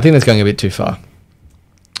 Yeah, I think that's going a bit too far.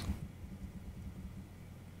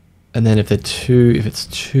 And then if it's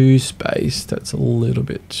too spaced, that's a little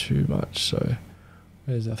bit too much. So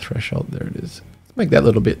where's our threshold? There it is. Let's make that a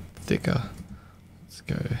little bit thicker. Let's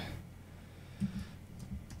go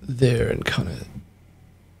there and kind of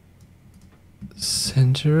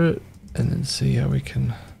center it, and then see how we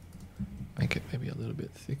can make it maybe a little bit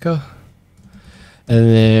thicker. And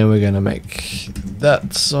then we're going to make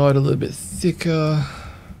that side a little bit thicker.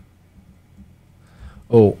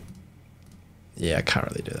 Oh, yeah, I can't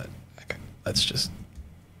really do that. Okay, let's just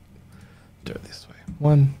do it this way.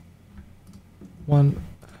 One.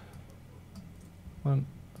 Here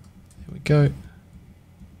we go.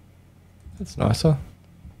 That's nicer.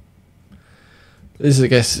 This, I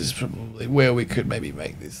guess, is probably where we could maybe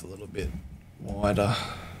make this a little bit wider.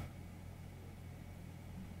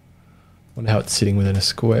 Wonder how it's sitting within a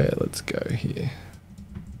square. Let's go here.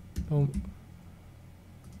 Boom.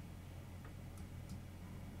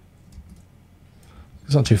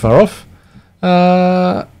 It's not too far off.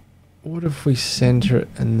 What if we center it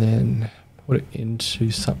and then put it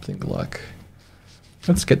into something like...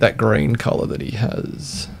 Let's get that green color that he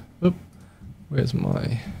has. Oop. Where's my...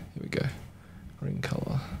 Here we go. Green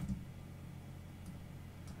color.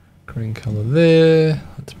 Green color there.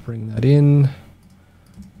 Let's bring that in.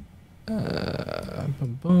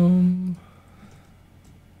 Boom, boom.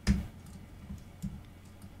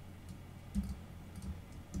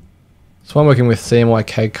 So I'm working with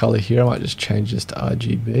CMYK color here. I might just change this to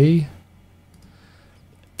RGB.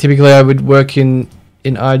 Typically I would work in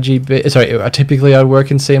RGB. Sorry, typically I'd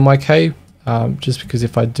work in CMYK, just because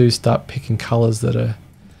if I do start picking colors that are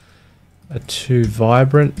too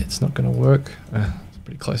vibrant, it's not going to work. It's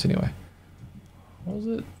pretty close anyway. What was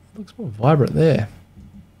it? It looks more vibrant there.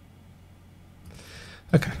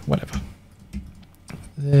 Okay, whatever.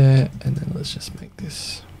 There, and then let's just make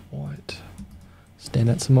this white. Stand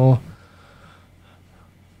out some more.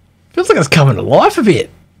 Feels like it's coming to life a bit.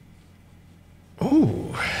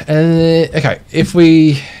 Ooh, and okay. If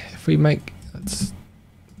we make let's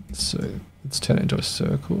turn it into a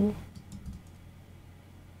circle.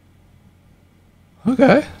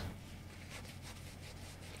 Okay,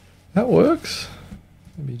 that works.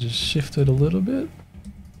 Maybe just shift it a little bit.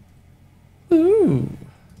 Ooh,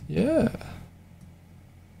 yeah.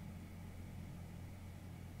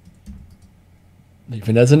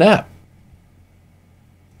 Even as an app.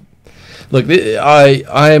 Look, I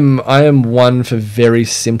am one for very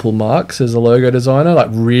simple marks as a logo designer, like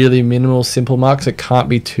really minimal, simple marks. It can't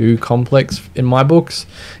be too complex in my books.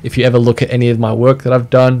 If you ever look at any of my work that I've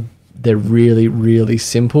done, they're really, really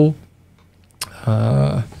simple.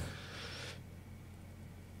 Their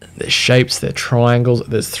shapes, they're triangles.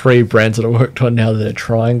 There's 3 brands that I worked on now that are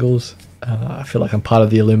triangles. I feel like I'm part of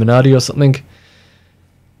the Illuminati or something.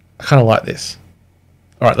 I kind of like this.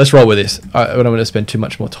 All right, let's roll with this. I don't want to spend too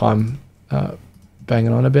much more time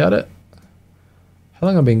banging on about it. How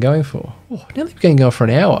long have I been going for? Oh, nearly been going for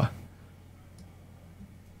an hour.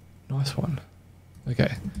 Nice one.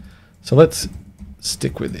 Okay, so let's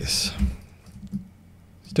stick with this.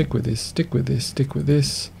 Stick with this, stick with this, stick with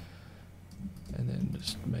this. And then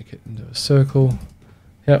just make it into a circle.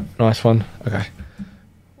 Yep, nice one. Okay.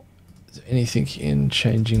 Is there anything in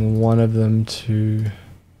changing one of them to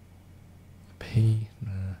a P?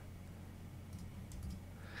 No.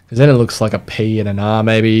 Because then it looks like a P and an R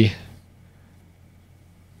maybe.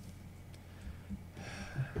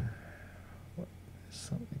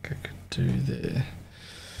 Something I could do there.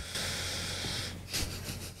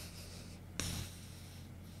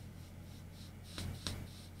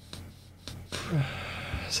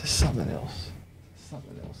 Is there something else?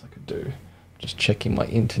 Something else I could do. Just checking my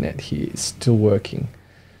internet here. It's still working.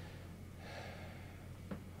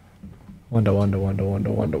 Wonder. Nah, I'm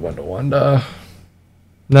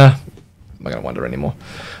not going to wonder anymore.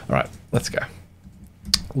 All right, let's go.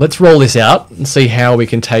 Let's roll this out and see how we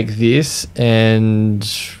can take this and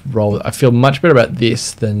roll it. I feel much better about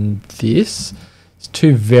this than this. It's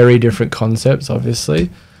two very different concepts, obviously.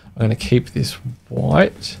 I'm going to keep this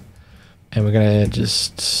white. And we're going to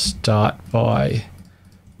just start by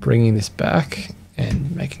bringing this back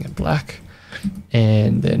and making it black.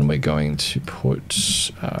 And then we're going to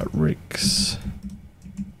put Rick's.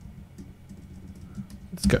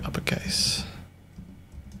 Let's go uppercase.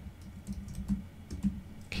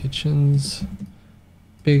 Kitchens.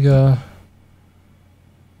 Bigger.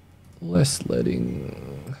 Less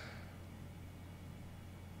leading.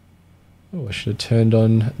 Oh, I should have turned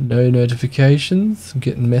on no notifications. I'm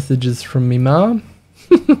getting messages from me mom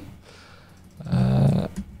about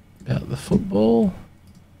the football.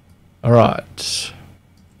 All right.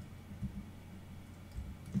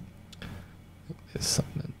 There's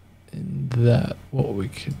something in that. What we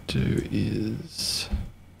could do is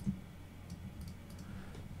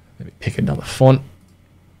maybe pick another font.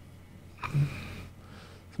 I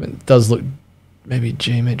mean, it does look maybe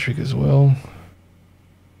geometric as well.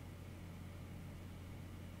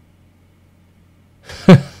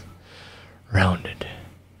 Rounded.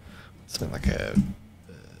 Something like a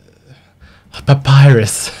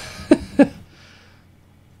papyrus.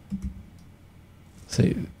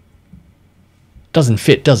 See, doesn't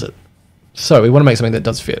fit, does it? So we want to make something that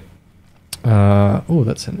does fit. Oh,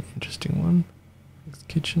 that's an interesting one.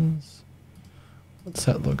 Kitchens. What's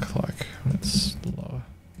that look like? That's lower.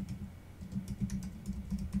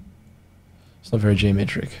 It's not very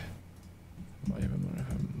geometric.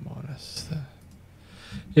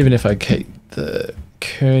 Even if I keep the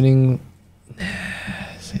kerning,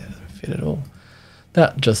 see, that doesn't fit at all.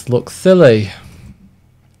 That just looks silly.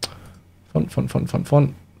 Fonts.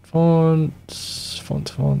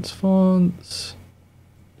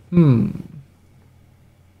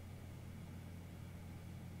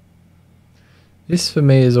 This for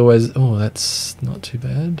me is always, oh, that's not too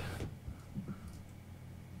bad.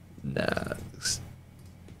 Nah, it's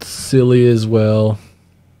silly as well.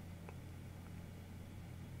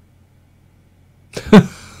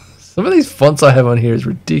 Some of these fonts I have on here is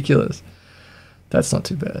ridiculous. That's not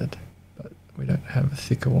too bad, but we don't have a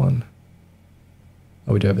thicker one.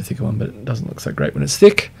 Oh, we do have a thicker one, but it doesn't look so great when it's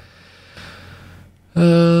thick. I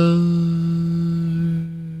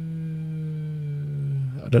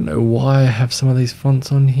don't know why I have some of these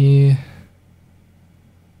fonts on here.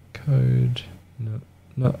 Code.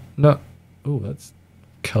 No. Oh, that's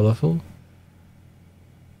colourful.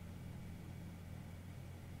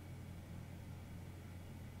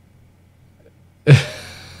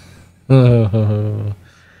 Oh,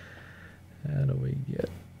 how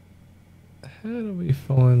do we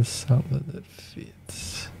find something that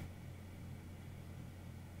fits?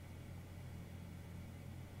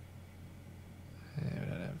 We don't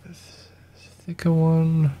have this thicker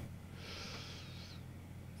one.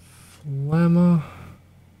 Flammer.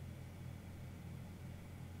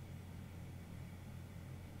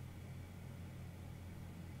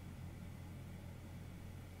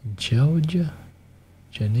 Georgia.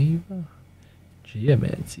 Geneva,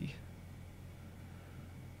 Geomancy.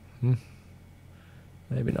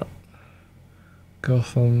 Maybe not.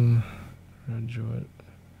 Gotham, Graduate,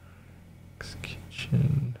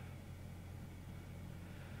 Kitchen.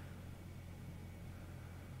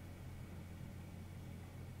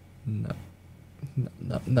 No.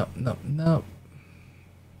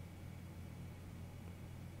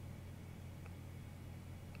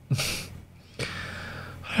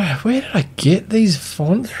 Where did I get these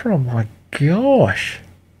fonts from? My gosh.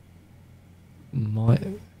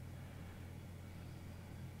 Merriweather.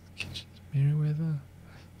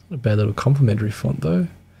 Not a bad little complimentary font though.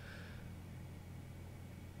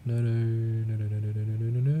 No.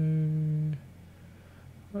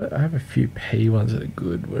 I have a few P ones that are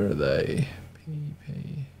good. Where are they?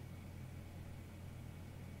 P.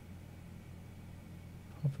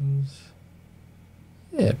 Poppins.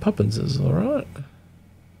 Yeah, Poppins is alright.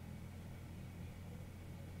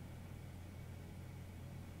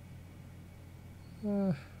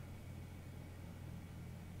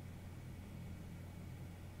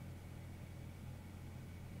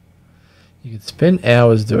 You could spend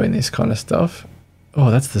hours doing this kind of stuff. Oh,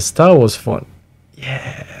 that's the Star Wars font.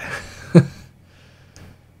 Yeah. My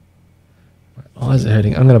eyes are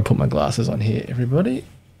hurting. I'm going to put my glasses on here, everybody,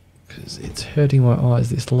 because it's hurting my eyes,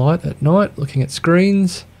 this light at night, looking at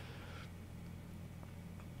screens.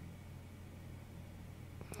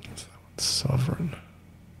 Sovereign.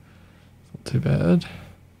 Not too bad.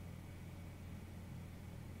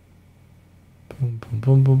 Boom, boom,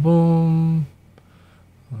 boom, boom, boom.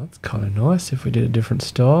 Well, that's kind of nice if we did a different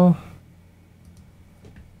style.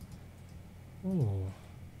 Oh.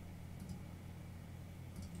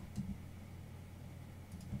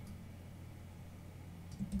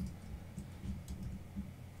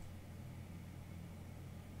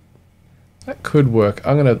 That could work.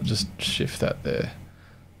 I'm going to just shift that there.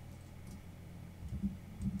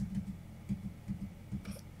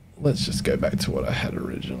 But let's just go back to what I had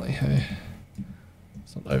originally. Hey,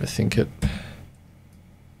 let's not overthink it.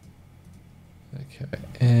 Okay,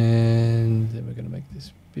 and then we're going to make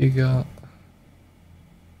this bigger,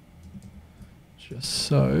 just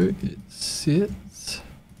so it sits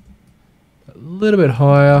a little bit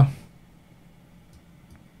higher.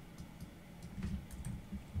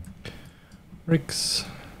 Bricks,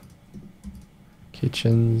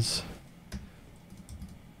 kitchens,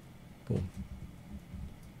 boom.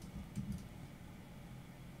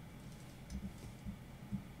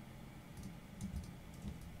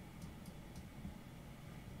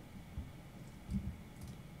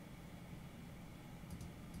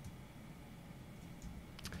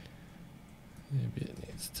 Maybe it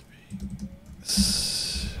needs to be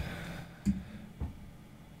this.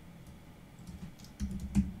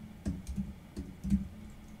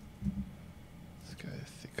 Let's go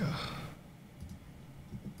thicker.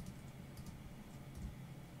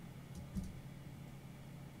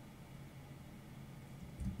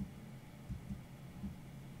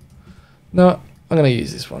 No, I'm going to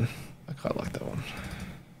use this one. I quite like that one.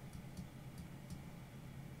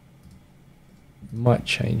 Might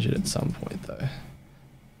change it at some point though.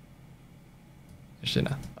 Actually,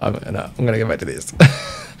 no. I'm gonna go back to this. All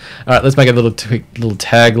right, let's make a little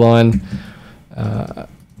tagline.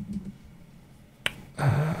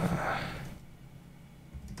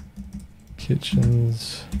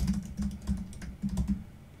 Kitchens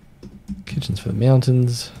for the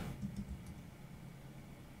mountains.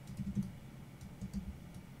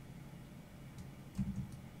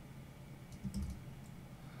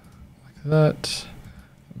 That.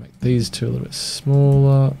 Make these two a little bit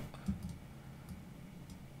smaller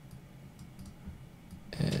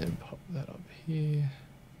and pop that up here.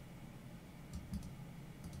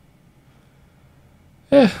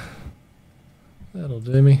 Yeah, that'll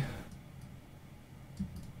do me.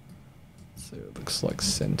 So it looks like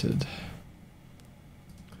centered.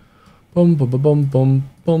 Bum bum bum bum bum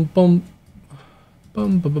bum bum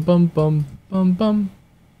bum bum bum bum bum.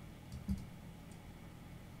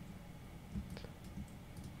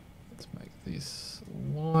 This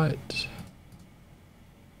white,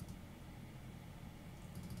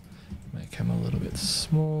 make them a little bit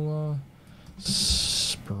smaller,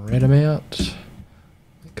 spread them out,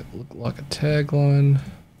 make it look like a tagline,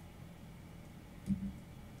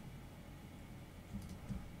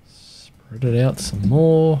 spread it out some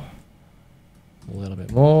more, a little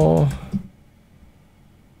bit more.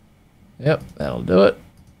 Yep, that'll do it.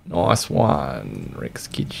 Nice one. Rick's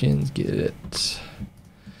Kitchens, get it.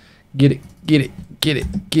 Get it, get it, get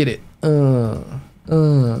it, get it.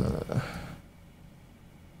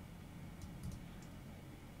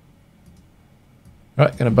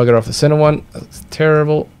 Right, gonna bugger off the center one. That's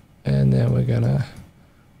terrible. And then we're gonna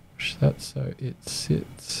push that so it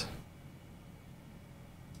sits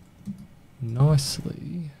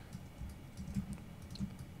nicely.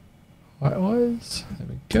 Height-wise, there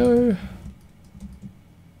we go.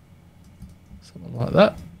 Something like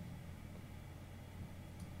that.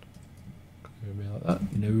 Like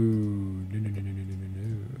that. No.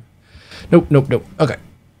 Nope. Okay.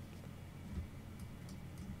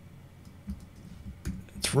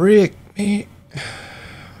 It's Rick, me.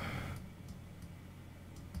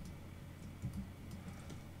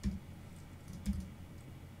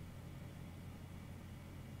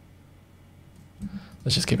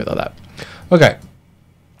 let's just keep it like that. Okay.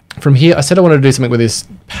 From here, I said I wanted to do something with this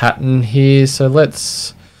pattern here, so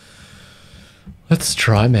let's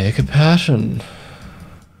try make a pattern.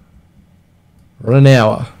 We're on an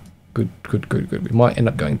hour. Good. We might end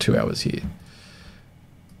up going 2 hours here.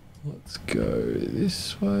 Let's go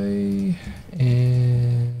this way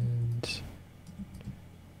and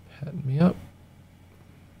pattern me up.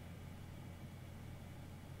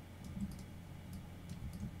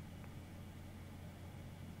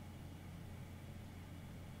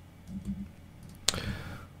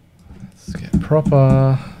 Let's get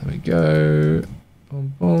proper. There we go.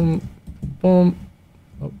 Boom, boom, boom.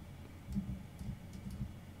 Oh.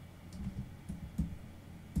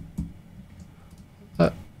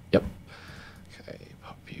 Yep. Okay,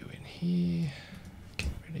 pop you in here. Get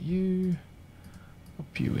rid of you.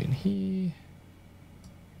 Pop you in here.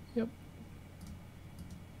 Yep.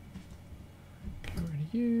 Get rid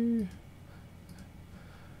of you.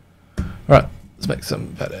 Alright, let's make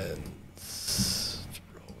some patterns. Let's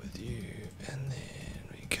roll with you. And then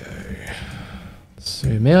we go.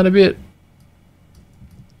 Zoom out a bit.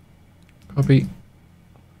 Copy.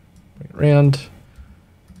 Bring it around.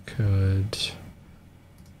 Good.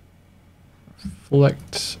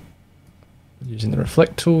 Reflect. Using the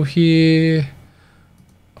reflect tool here.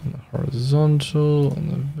 On the horizontal, on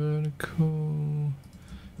the vertical.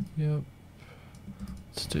 Yep.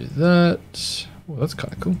 Let's do that. Well, that's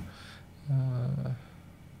kind of cool.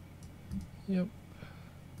 Yep.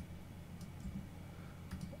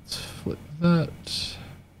 Let's flip that.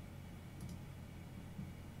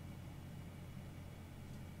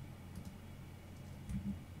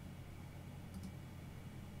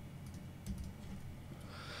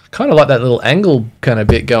 Kind of like that little angle kind of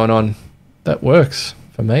bit going on. That works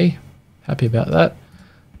for me. Happy about that.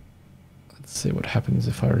 Let's see what happens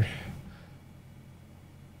if I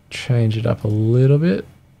change it up a little bit.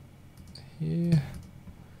 Here.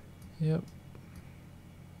 Yep.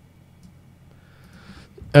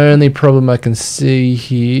 Only problem I can see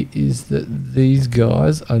here is that these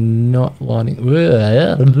guys are not lining.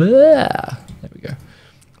 There we go.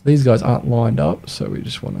 These guys aren't lined up, so we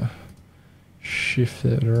just want to shift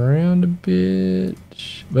that around a bit.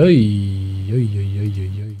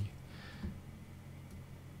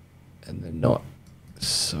 And they're not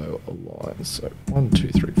so aligned. So 1, 2,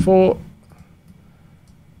 3, 4.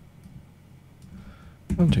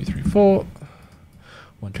 1, 2, 3, 4.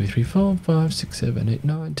 1, 2, 3, 4, 5, 6, 7, 8,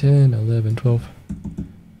 9, 10, 11, 12.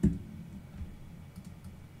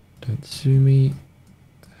 Don't sue me.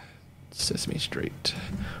 Sesame Street.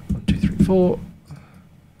 1, 2, 3, 4.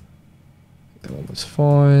 That one was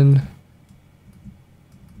fine.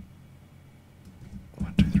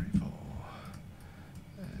 1, 2, 3, 4.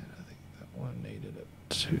 And I think that one needed it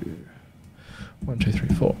too. 1, 2, 3,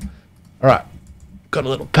 4. Alright. Got a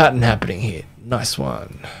little pattern happening here. Nice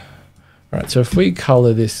one. Alright, so if we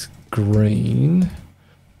color this green,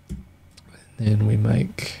 and then we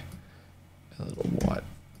make a little white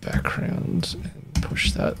background and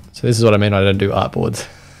push that. So this is what I mean, I don't do artboards.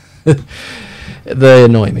 They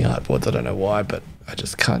annoy me, artboards, I don't know why, but I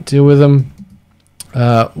just can't deal with them.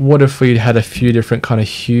 What if we had a few different kind of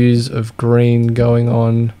hues of green going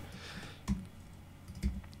on?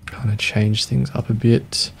 Kind of change things up a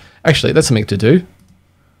bit. Actually, that's something to do.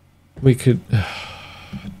 We could...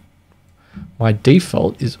 my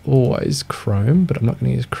default is always Chrome, but I'm not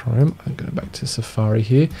going to use Chrome. I'm going back to Safari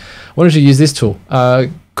here. I wanted to use this tool.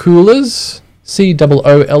 Coolors,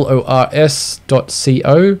 COOLORS.co.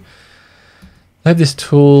 They have this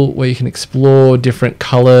tool where you can explore different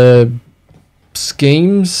color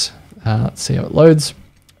schemes. Let's see how it loads.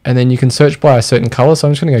 And then you can search by a certain color. So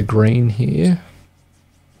I'm just going to go green here.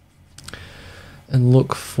 And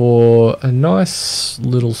look for a nice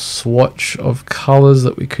little swatch of colors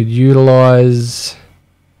that we could utilize.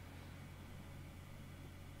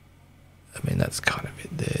 I mean, that's kind of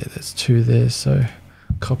it there. There's 2 there, so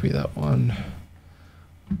copy that one.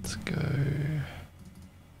 Let's go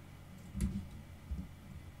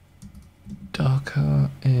darker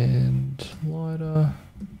and lighter.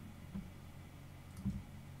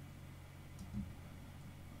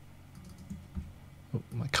 Oh,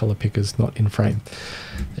 my color picker's not in frame.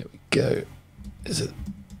 There we go. Is it?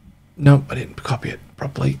 Nope, I didn't copy it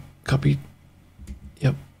properly. Copy.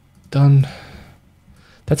 Yep, done.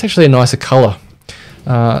 That's actually a nicer color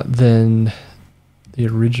than the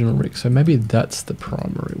original rig. So maybe that's the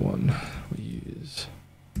primary one we use.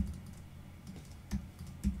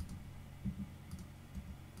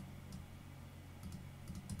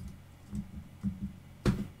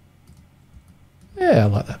 Yeah, I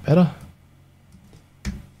like that better.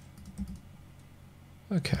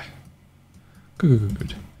 Okay,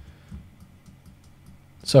 Good.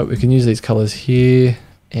 So we can use these colors here,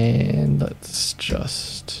 and let's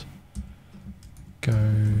just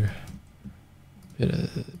go bit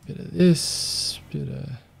of this, bit of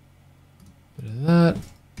that.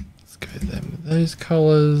 Let's go then with those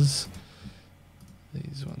colors.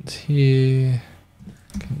 These ones here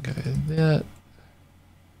can go that.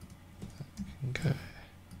 Can go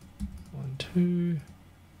 1, 2.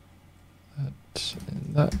 That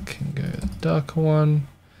and that can go the darker one.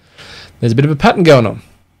 There's a bit of a pattern going on.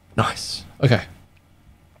 Nice. Okay.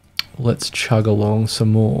 Let's chug along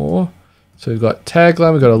some more. So we've got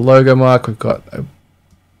tagline, we've got a logo mark, we've got a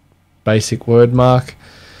basic word mark.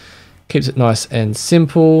 Keeps it nice and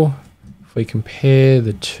simple. If we compare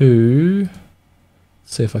the two,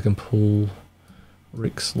 let's see if I can pull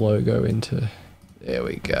Rick's logo into, there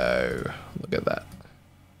we go. Look at that.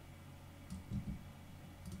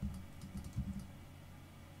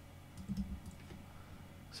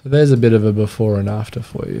 So there's a bit of a before and after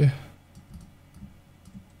for you.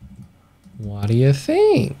 What do you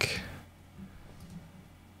think?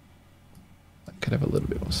 I could have a little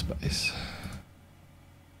bit more space.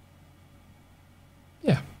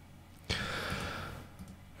 Yeah.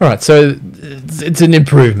 All right, so it's an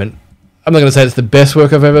improvement. I'm not going to say it's the best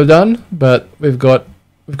work I've ever done, but we've got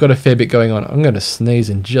a fair bit going on. I'm going to sneeze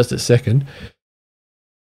in just a second.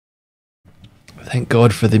 Thank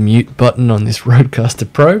God for the mute button on this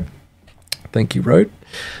Rodecaster Pro. Thank you, Rode.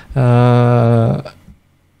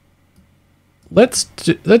 Let's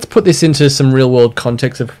put this into some real world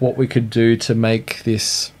context of what we could do to make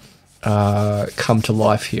this come to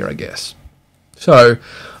life here, I guess. So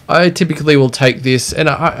I typically will take this, and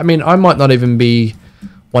I mean, I might not even be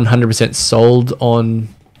 100% sold on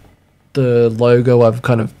the logo I've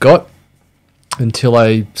kind of got until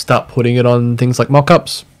I start putting it on things like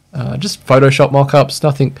mockups. Just Photoshop mockups,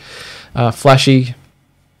 nothing flashy.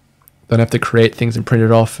 Don't have to create things and print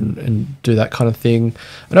it off and do that kind of thing.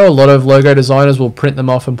 I know a lot of logo designers will print them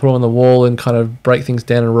off and put them on the wall and kind of break things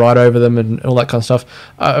down and write over them and all that kind of stuff.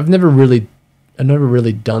 I've never really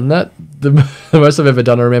done that. The most I've ever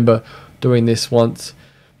done, I remember doing this once.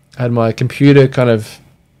 I had my computer kind of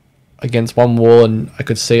against one wall and I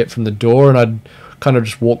could see it from the door, and I'd kind of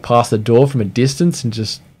just walk past the door from a distance and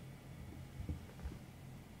just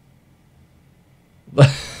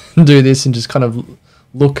do this and just kind of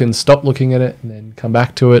look and stop looking at it and then come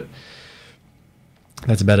back to it.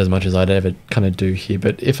 That's about as much as I'd ever kind of do here.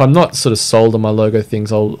 But if I'm not sort of sold on my logo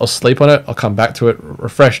things, I'll sleep on it. I'll come back to it,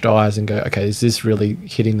 refreshed eyes, and go, okay, is this really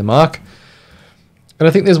hitting the mark? And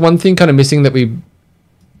I think there's one thing kind of missing that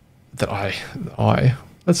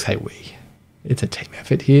let's say we, it's a team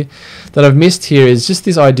effort here, that I've missed here is just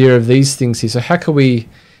this idea of these things here. So how can we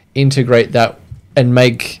integrate that and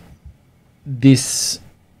make this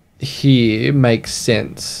here make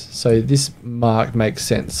sense? So this mark makes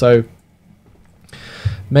sense. So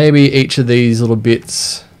maybe each of these little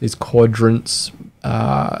bits, these quadrants,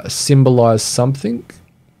 symbolize something.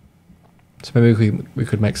 So maybe we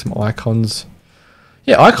could make some icons.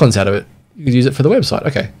 Yeah, icons out of it. You could use it for the website.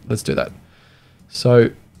 Okay, let's do that. So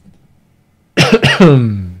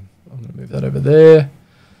I'm going to move that over there.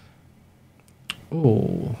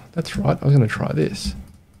 Oh, that's right. I was going to try this.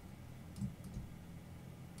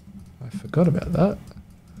 I forgot about that.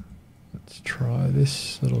 Let's try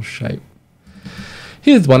this little shape.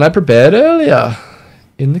 Here's one I prepared earlier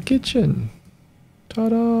in the kitchen.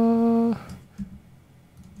 Ta-da!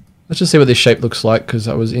 Let's just see what this shape looks like, because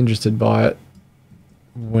I was interested by it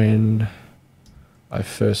when I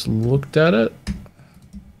first looked at it.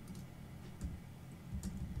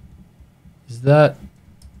 Is that...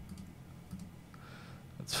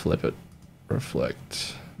 Let's flip it.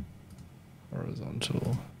 Reflect.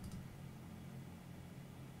 Horizontal.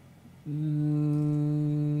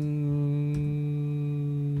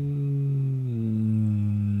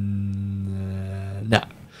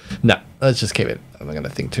 No, let's just keep it. I'm not going to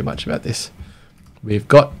think too much about this. We've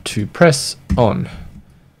got to press on.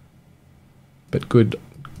 But good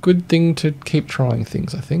thing to keep trying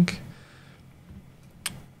things, I think.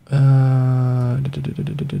 I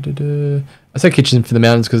say kitchen for the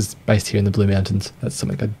mountains because it's based here in the Blue Mountains. That's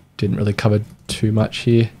something I didn't really cover too much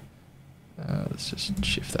here. Let's just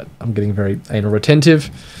shift that. I'm getting very anal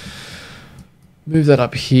retentive. Move that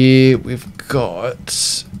up here. We've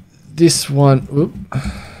got this one. Oop.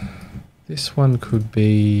 This one could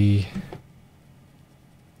be...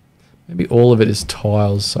 Maybe all of it is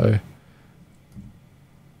tiles, so...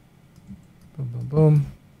 Boom, boom, boom.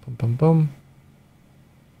 Boom, boom, boom.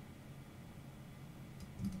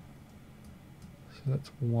 So that's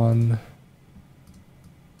one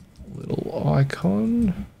little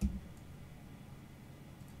icon.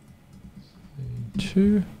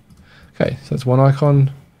 2. Okay, so that's one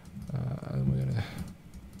icon. And we're gonna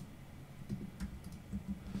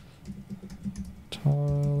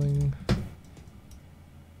tiling.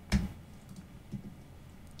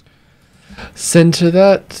 Center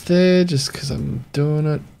that there, just because I'm doing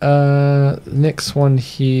it. The next one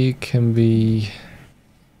here can be.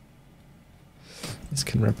 This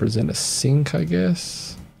can represent a sink, I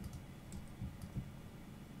guess.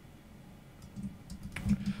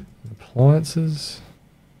 Appliances.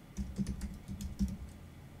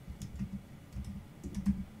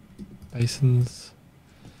 Basins.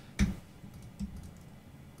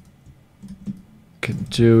 Could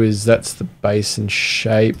do is that's the basin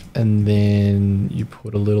shape, and then you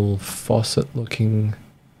put a little faucet looking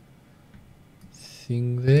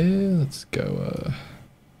thing there. Let's go.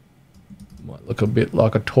 Might look a bit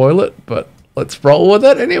like a toilet, but let's roll with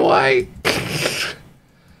it anyway.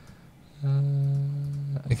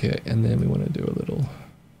 Okay, and then we want to do a little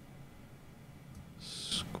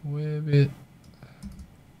square bit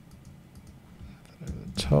over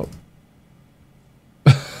the top.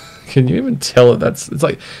 Can you even tell it? It's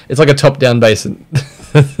like a top-down basin.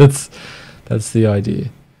 that's the idea.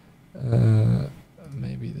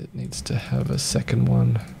 Maybe that needs to have a second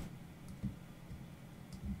one.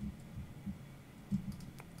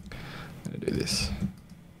 I'm gonna do this.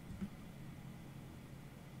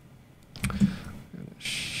 I'm gonna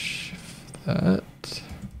shift that.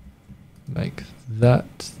 Make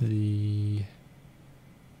that the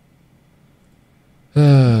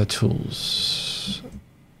tools.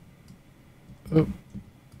 Oh.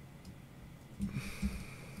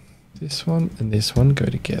 This one and this one go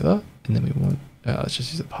together, and then we want. Let's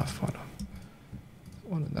just use the Pathfinder. That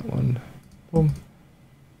one and that one. Boom.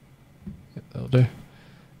 Yep, that'll do.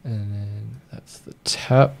 And then that's the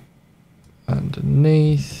tap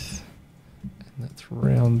underneath, and that's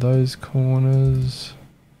round those corners.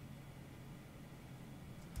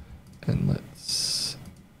 And let's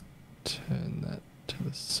turn that to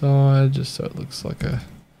the side just so it looks like a.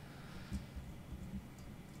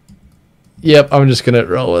 Yep, I'm just gonna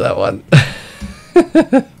roll with that one.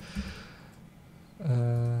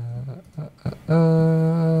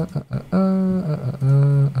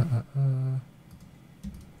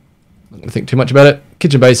 Not gonna think too much about it.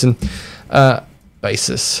 Kitchen basin,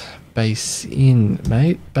 basis, base in,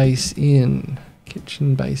 mate, base in,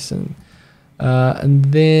 kitchen basin, and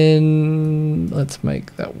then let's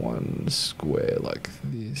make that one square like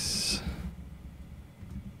this.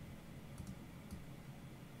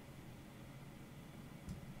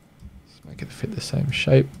 Make it fit the same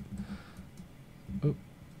shape. Oop.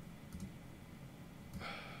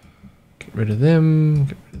 Get rid of them,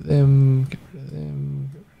 get rid of them, get rid of them,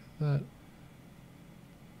 get rid of that.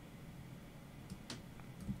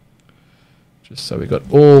 Just so we got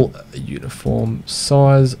all a uniform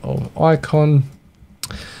size of icon.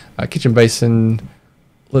 Kitchen basin,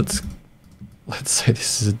 let's say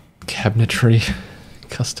this is a cabinetry,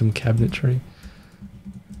 custom cabinetry.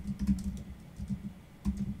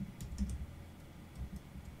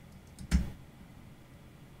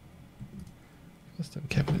 Custom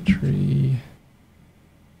cabinetry,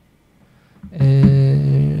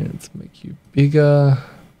 and let's make you bigger.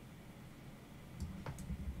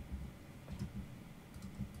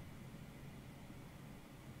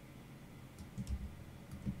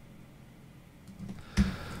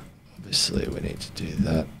 Obviously we need to do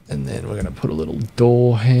that, and then we're going to put a little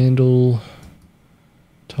door handle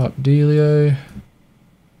type dealio.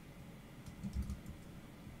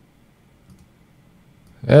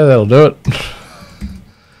 Yeah, that'll do it.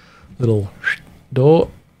 Little door.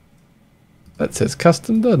 That says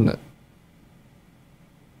custom, doesn't it?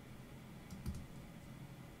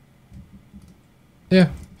 Yeah.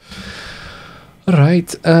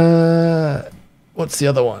 Alright. What's the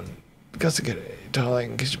other one? Custom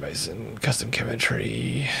tiling, kitchen basin, custom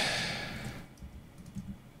cabinetry.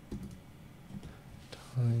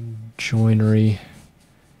 Tiling, joinery.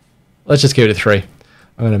 Let's just give it a 3. I'm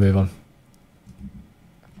going to move on.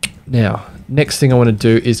 Now, next thing I want to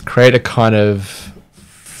do is create a kind of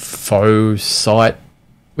faux site.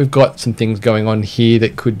 We've got some things going on here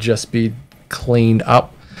that could just be cleaned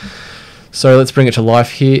up. So let's bring it to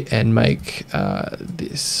life here and make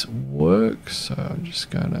this work. So I'm just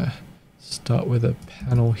going to start with a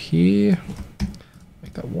panel here.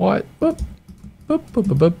 Make that white. Boop, boop, boop,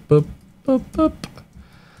 boop, boop, boop, boop.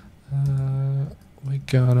 We're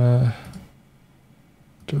going to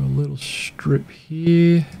do a little strip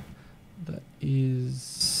here. That is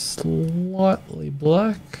slightly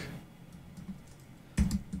black.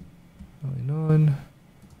 99.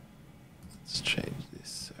 Let's change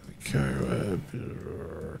this. There we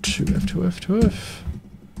go. 2 F2F2F2F.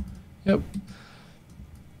 Yep.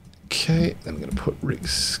 Okay, then I'm going to put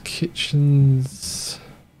Rick's Kitchens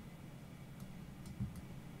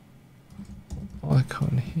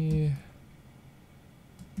icon here.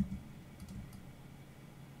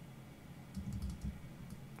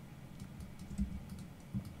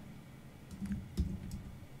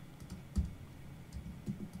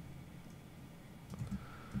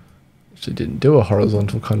 Actually didn't do a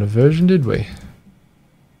horizontal kind of version, did we?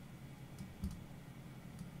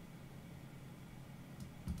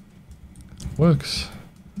 Works.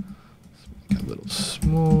 Let's make it a little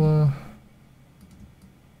smaller.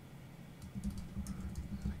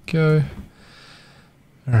 There we go.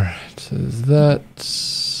 Alright, so there's that.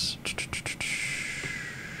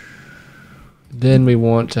 Then we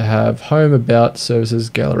want to have home, about, services,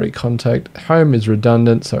 gallery, contact. Home is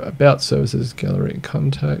redundant, so about, services, gallery, and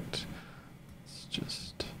contact. Let's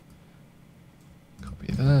just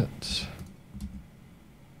copy that.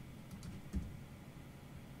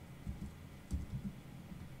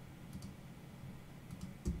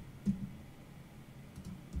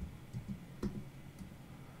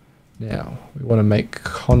 Now, we want to make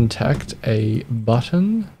contact a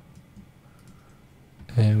button.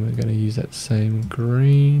 And we're going to use that same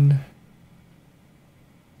green.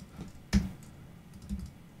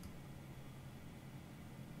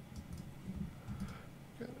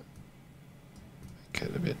 Make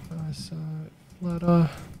it a bit nicer, flatter.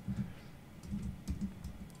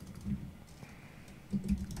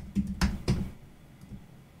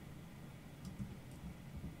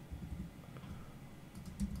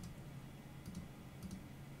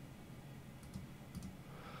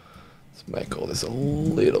 Make all this a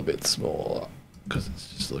little bit smaller because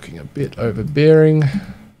it's just looking a bit overbearing.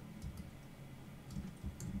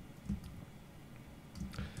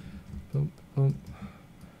 Boom, boom.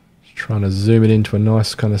 Just trying to zoom it into a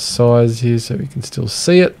nice kind of size here so we can still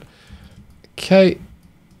see it. Okay,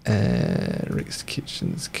 and Rick's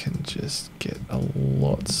Kitchens can just get a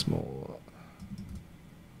lot smaller.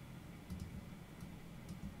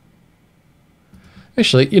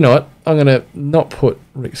 Actually, you know what? I'm going to not put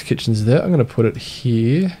Rick's Kitchens there. I'm going to put it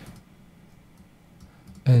here.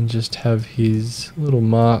 And just have his little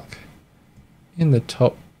mark in the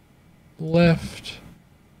top left.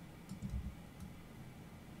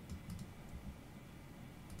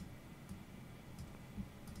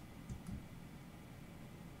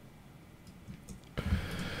 I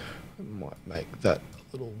might make that a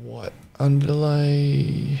little white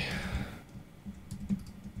underlay.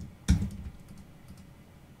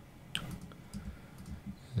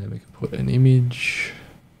 And then we can put an image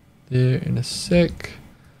there in a sec.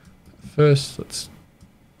 First, let's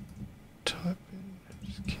type in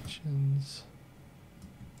just Kitchens.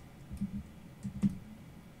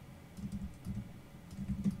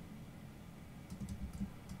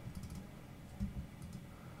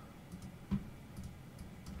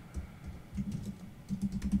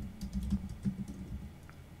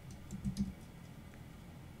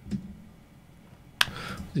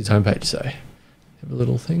 What's his homepage say? Have a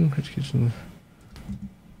little thing, Rich Kitchen.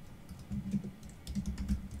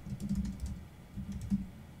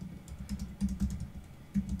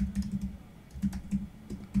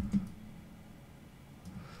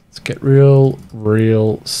 Let's get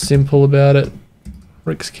real simple about it.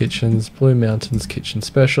 Rick's Kitchens, Blue Mountains Kitchen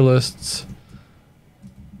Specialists.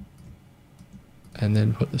 And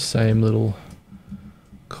then put the same little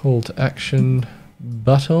call to action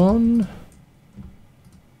button.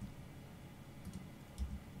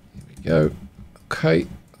 Go. Okay,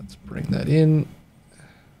 let's bring that in.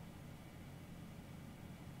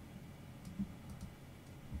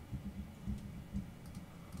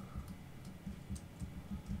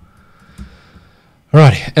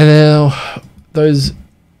 Alrighty, and now those,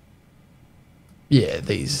 yeah,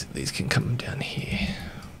 these can come down here.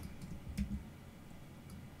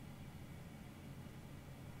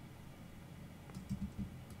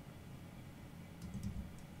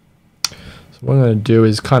 What I'm going to do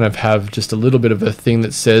is kind of have just a little bit of a thing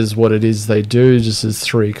that says what it is they do, just as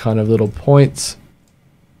three kind of little points.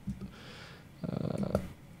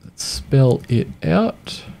 Let's spell it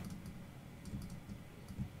out.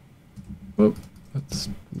 Whoop. Let's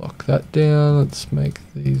lock that down. Let's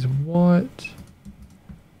make these white.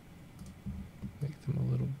 Make them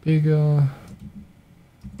a little bigger.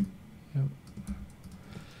 Yep.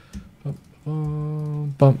 Bum,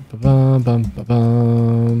 bum, bum, bum, bum, bum,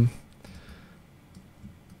 bum.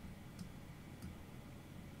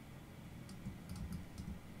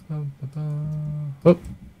 Oh,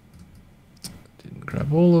 didn't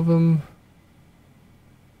grab all of them.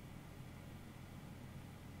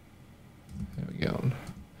 There we go.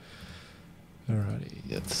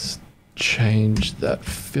 that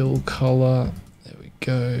fill color. There we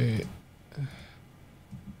go.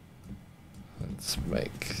 Let's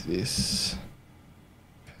make this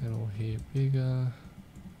panel here bigger.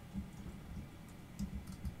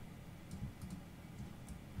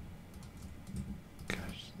 Catch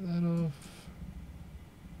that off.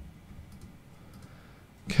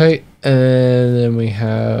 Okay, and then we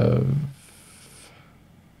have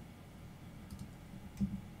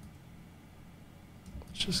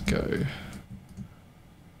just go.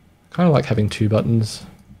 Kind of like having two buttons.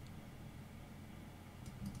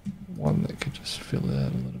 One that could just fill it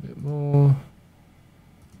out a little bit more.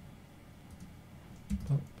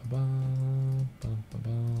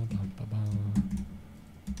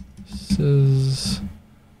 This is.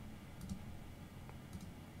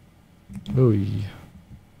 Ooh.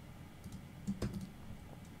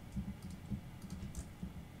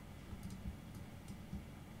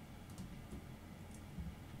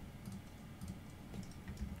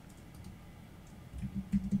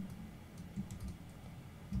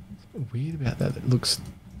 Weird about that. It looks,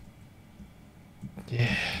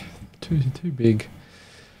 yeah, too big.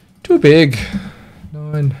 Too big.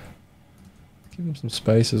 9. Give them some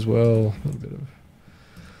space as well. A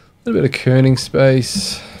little bit of kerning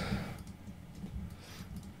space.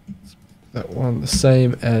 That one the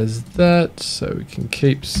same as that, so we can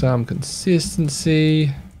keep some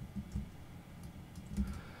consistency.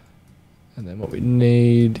 And then what we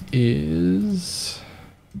need is,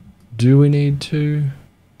 do we need to?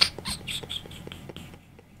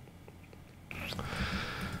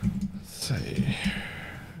 See.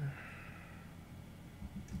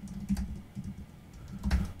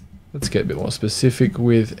 Let's get a bit more specific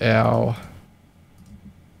with our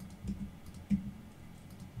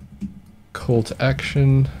call to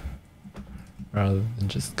action rather than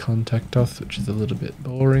just contact us, which is a little bit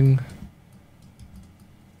boring.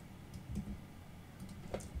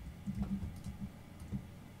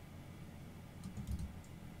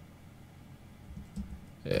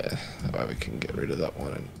 Yeah, that way we can get rid of that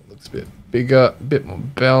one and it looks a bit bigger, a bit more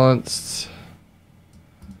balanced.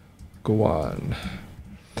 Go on.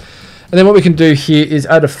 And then what we can do here is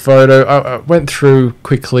add a photo. I went through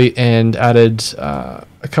quickly and added a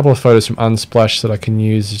couple of photos from Unsplash that I can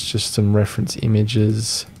use as just some reference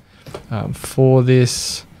images for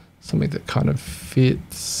this. Something that kind of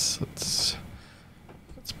fits. Let's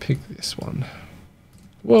pick this one.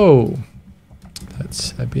 Whoa,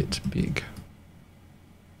 that's a bit big.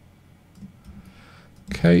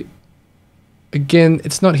 Okay, again,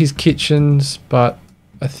 it's not his kitchens, but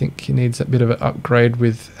I think he needs a bit of an upgrade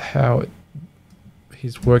with how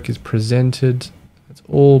his work is presented. It's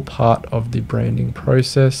all part of the branding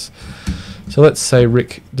process. So let's say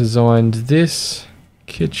Rick designed this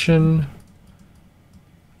kitchen.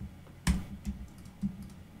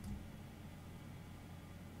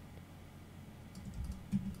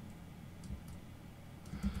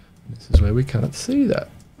 This is where we can't see that.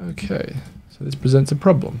 Okay. So this presents a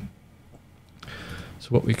problem. So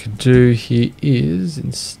what we could do here is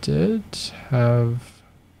instead have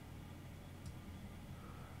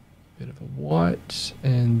a bit of a white,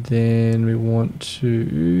 and then we want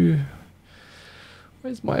to,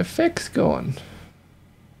 where's my effects gone?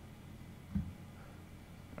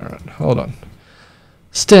 All right, hold on.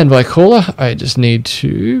 Standby caller. I just need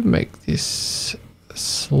to make this a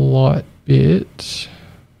slight bit.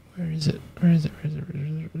 Where is it? Where is it? Where is it? Where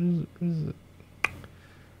is it? Where is it? Where is it?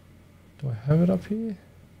 Do I have it up here?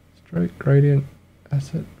 Stroke, gradient,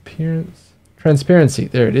 asset, appearance, transparency.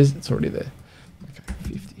 There it is. It's already there. Okay,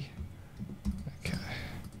 50. Okay.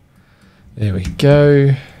 There we go.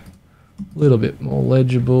 A little bit more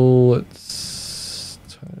legible. Let's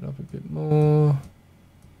turn it up a bit more.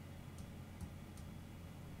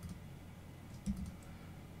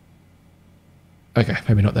 Okay,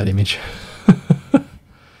 maybe not that image.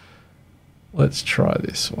 Let's try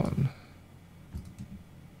this one.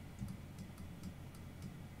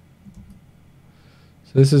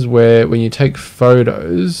 So this is where when you take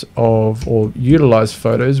photos of, or utilize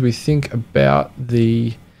photos, we think about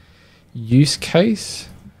the use case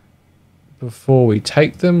before we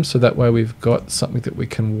take them. So that way we've got something that we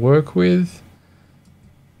can work with.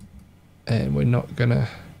 And we're not gonna,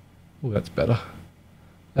 oh, that's better.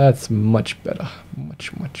 That's much better.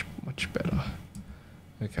 Much better.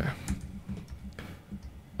 Okay.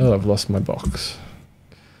 Oh, I've lost my box.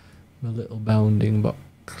 My little bounding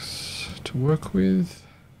box to work with.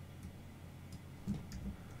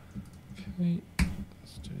 Okay,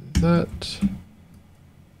 let's do that.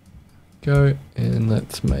 Go, and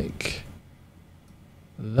let's make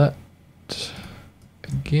that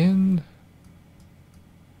again.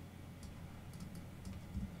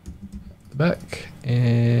 The back,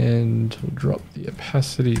 and we'll drop the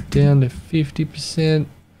opacity down to 50%.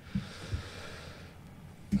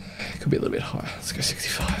 Could be a little bit higher. Let's go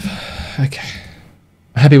 65. Okay.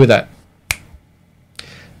 I'm happy with that.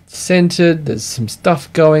 Centered. There's some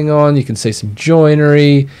stuff going on. You can see some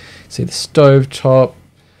joinery. See the stove top.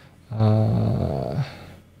 Oh,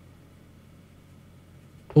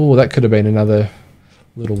 that could have been another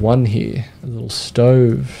little one here. A little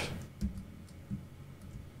stove.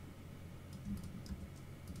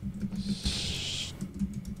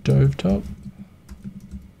 Stove top.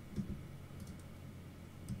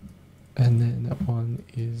 And then that one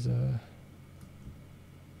is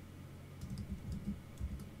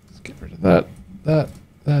let's get rid of that.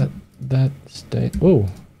 That state. Oh,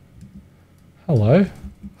 hello.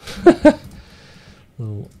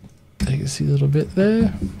 Little legacy little bit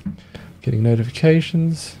there. Getting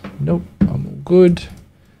notifications. Nope, I'm all good.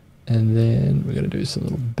 And then we're going to do some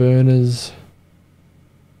little burners.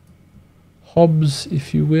 Hobs,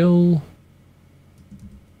 if you will.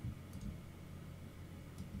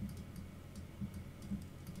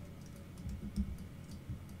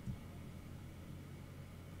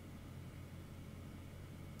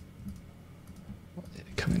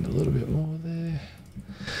 Come in a little bit more there.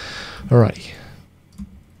 Alrighty.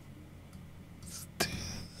 Let's do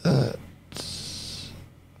that. And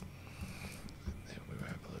then we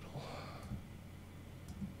have a little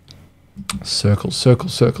circles,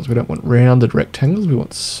 circles, circles. We don't want rounded rectangles, we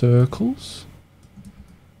want circles.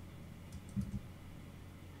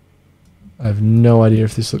 I have no idea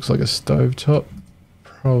if this looks like a stovetop.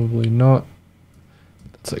 Probably not.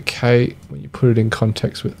 It's okay. When you put it in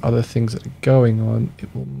context with other things that are going on,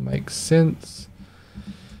 it will make sense.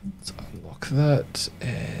 Let's unlock that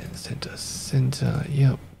and center, center.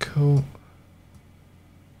 Yep, cool.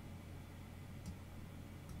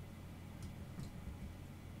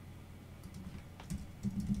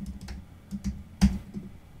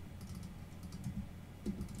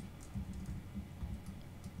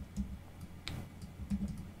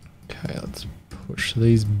 Okay, let's push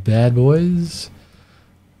these bad boys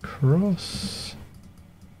across.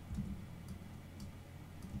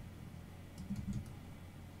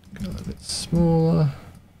 Go a little bit smaller.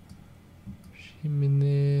 Push him in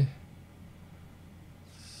there.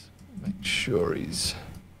 Let's make sure he's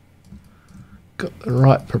got the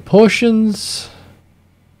right proportions.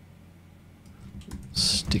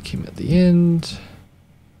 Stick him at the end.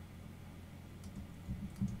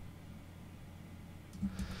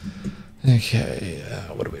 Okay,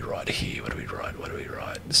 what do we write here? What do we write? What do we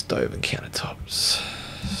write? Stove and countertops.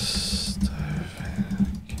 Stove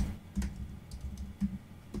and...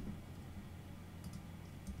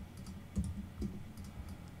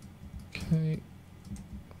 Okay.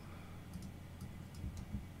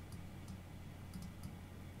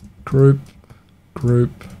 Group,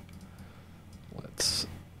 group. Let's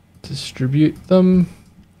distribute them.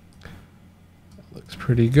 That looks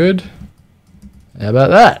pretty good. How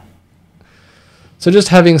about that? So just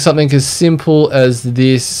having something as simple as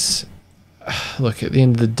this, look, at the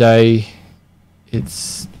end of the day,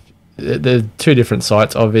 they're two different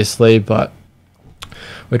sites, obviously, but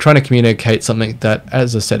we're trying to communicate something that,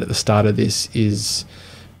 as I said at the start of this, is,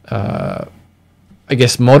 I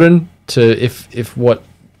guess, modern to if what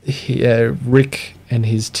Rick and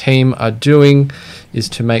his team are doing is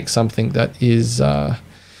to make something that is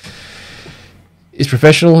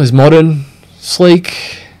professional, is modern,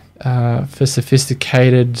 sleek, for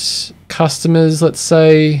sophisticated customers, let's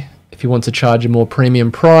say. If you want to charge a more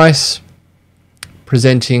premium price,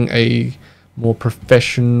 presenting a more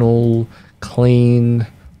professional, clean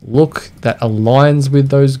look that aligns with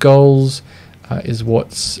those goals is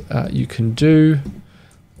what you can do.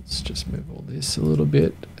 Let's just move all this a little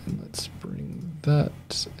bit, and let's bring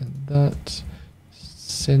that and that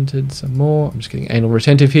centered some more. I'm just getting anal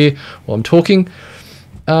retentive here while I'm talking.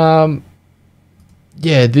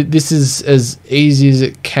 Yeah, this is as easy as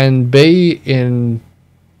it can be in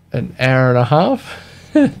an hour and a half.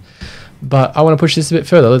 But I want to push this a bit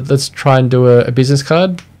further. Let's try and do a business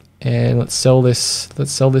card, and let's sell this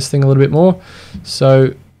thing a little bit more.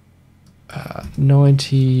 So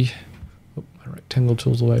 90. Oh, my rectangle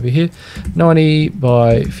tool's all over here. 90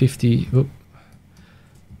 by 50.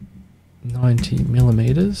 90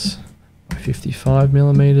 millimeters by 55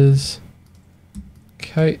 millimeters.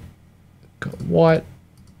 Okay. Got white.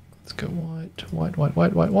 Let's go white, white, white,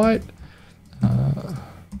 white, white, white. Let's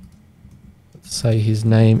say his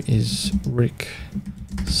name is Rick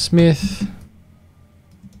Smith.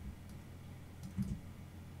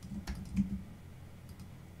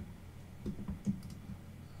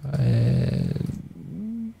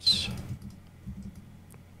 And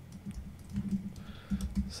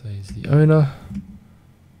So he's the owner.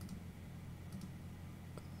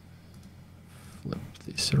 Flip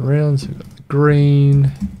this around so we've got the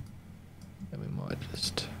green. And we might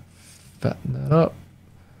just fatten that up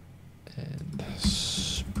and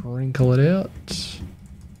sprinkle it out.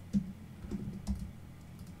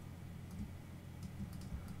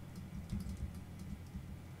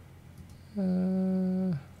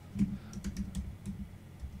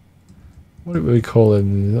 What do we call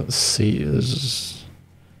him? Not C. This is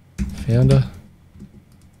founder.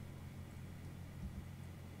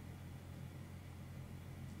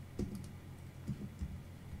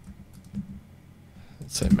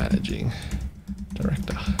 Let's say managing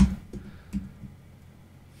director.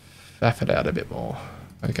 Faff it out a bit more.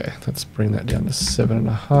 Okay, let's bring that down to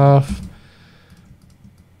 7.5.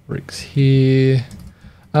 Bricks here.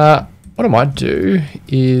 What I might do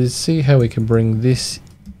is see how we can bring this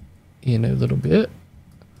in a little bit.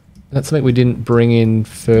 That's something we didn't bring in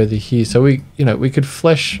further here. So we could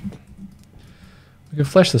flesh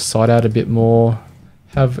the side out a bit more.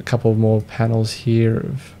 Have a couple more panels here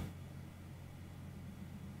of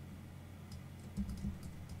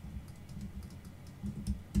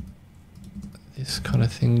this kind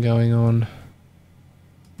of thing going on.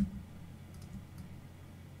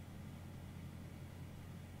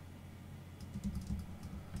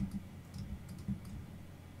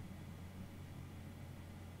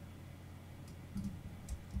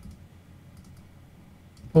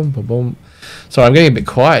 Boom, boom, boom. Sorry, I'm getting a bit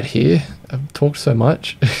quiet here. I've talked so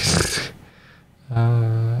much.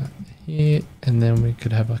 Here, and then we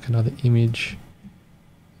could have like another image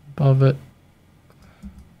above it.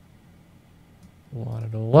 Line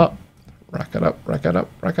it all up. Rack it up, rack it up,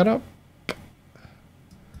 rack it up.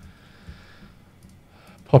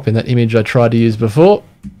 Pop in that image I tried to use before.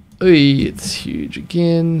 Ooh, it's huge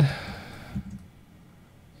again.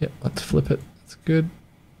 Yep, let's flip it. That's good.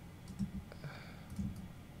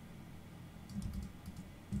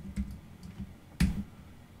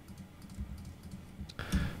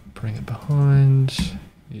 Bring it behind,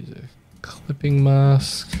 use a clipping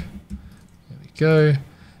mask, there we go,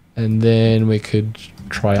 and then we could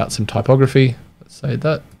try out some typography, let's say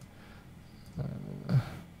that.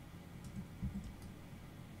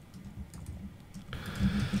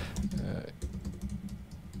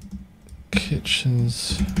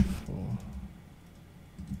 Kitchens for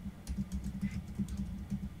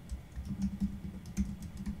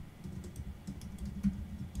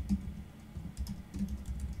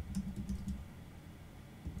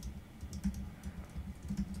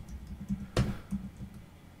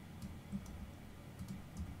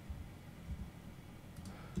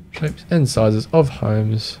shapes and sizes of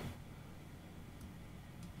homes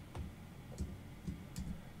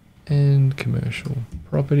and commercial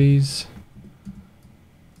properties.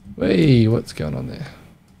 Hey, what's going on there?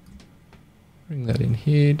 Bring that in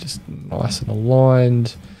here, just nice and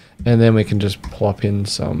aligned, and then we can just plop in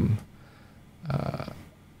some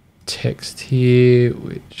text here,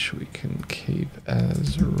 which we can keep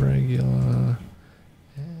as regular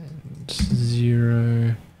and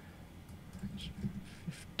 0.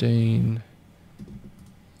 15.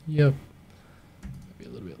 Yep. Maybe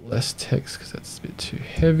a little bit less text because that's a bit too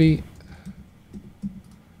heavy.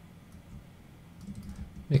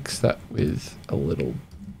 Mix that with a little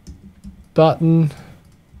button.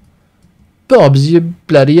 Bob's your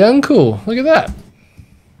bloody uncle. Look at that.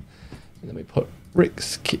 And then we put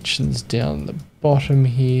Rick's Kitchens down the bottom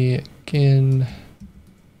here again.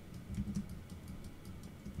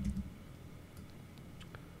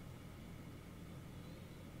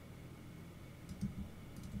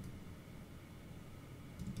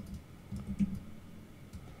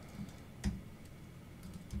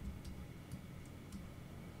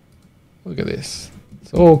 Look at this.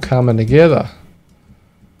 It's all coming together.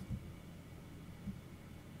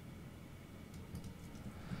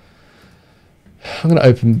 I'm going to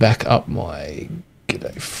open back up my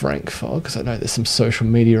G'day Frank file because I know there's some social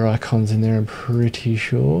media icons in there, I'm pretty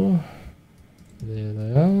sure. There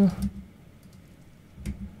they are.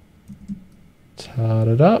 Tart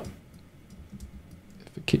it up.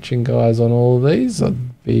 If the kitchen guy's on all of these,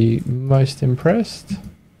 I'd be most impressed.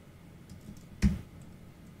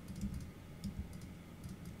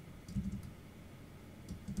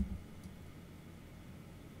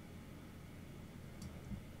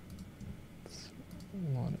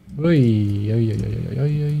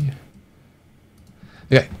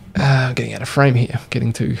 Okay, I'm getting out of frame here. Getting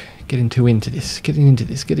into this.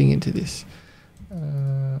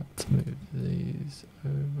 Let's move these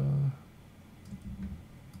over.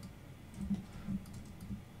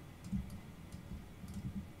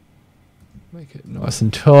 Make it nice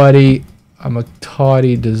and tidy. I'm a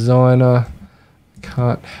tidy designer.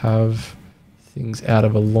 Can't have things out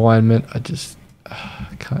of alignment. I just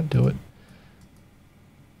can't do it.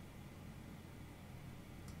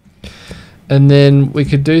 And then we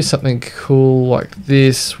could do something cool like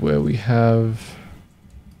this, where we have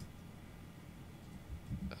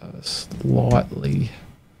slightly.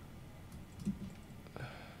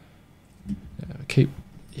 I'll keep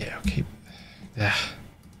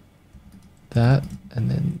that,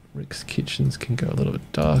 and then Rick's Kitchens can go a little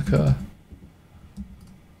bit darker.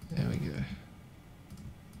 There we go.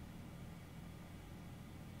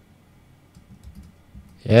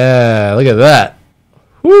 Yeah, look at that.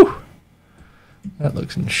 Whew. That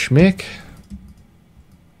looks in schmick.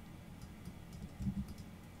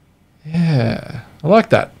 Yeah, I like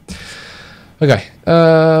that. Okay,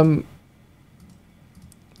 I'm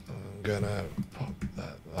gonna pop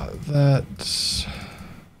that like that.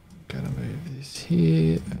 I'm gonna move this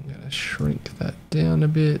here. I'm gonna shrink that down a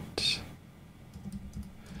bit.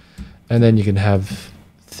 And then you can have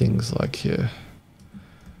things like your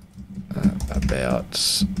about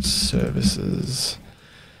services.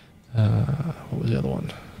 What was the other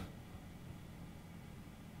one?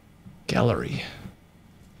 Gallery.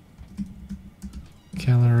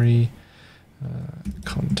 Gallery.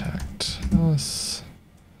 Contact us.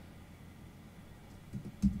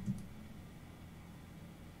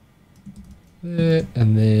 There,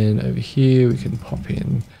 and then over here we can pop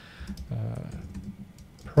in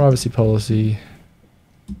privacy policy.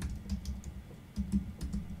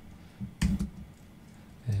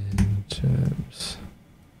 And terms.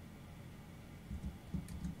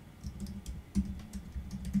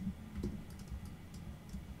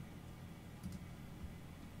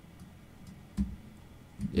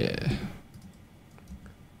 Yeah.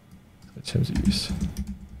 Terms of use.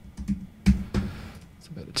 It's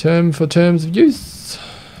a better term for terms of use.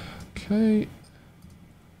 Okay.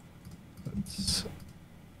 Let's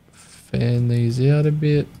fan these out a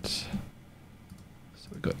bit. So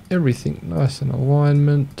we've got everything nice in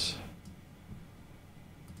alignment.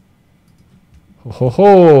 Ho ho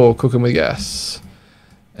ho! Cooking with gas.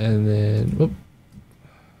 And then, whoop.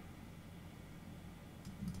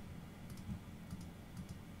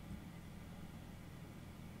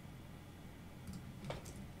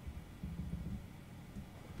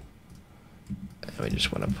 We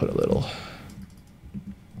just want to put a little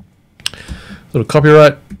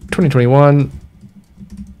copyright 2021.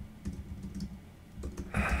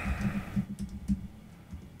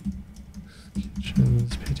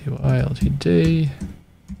 Kitchens PTY Ltd.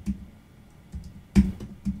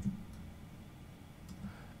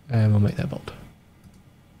 And we'll make that bold.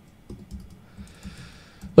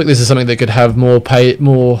 Look, this is something that could have more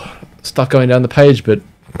stuff going down the page, but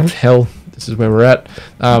hell, this is where we're at.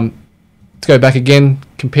 Let's go back again,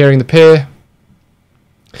 comparing the pair.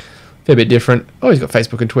 Fair bit different. Oh, he's got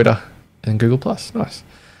Facebook and Twitter and Google Plus. Nice.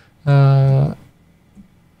 So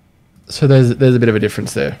there's a bit of a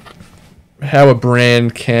difference there. How a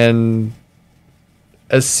brand can,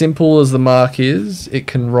 as simple as the mark is, it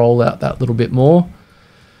can roll out that little bit more.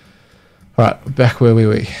 All right, back where we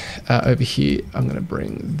were. Over here, I'm going to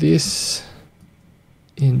bring this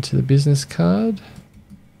into the business card.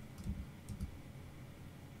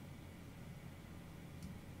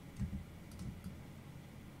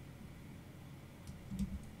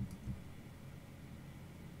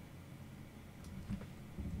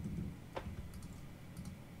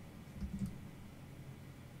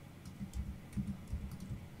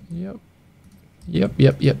 Yep.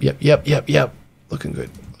 Looking good.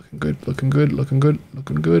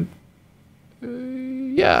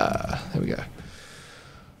 Yeah, there we go.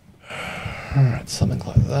 All right, something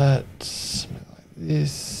like that. Something like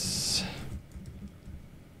this.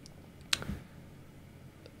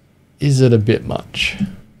 Is it a bit much?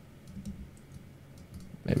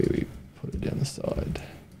 Maybe we put it down the side.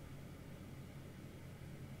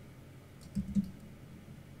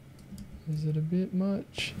 Is it a bit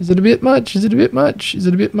much? Is it a bit much? Is it a bit much? Is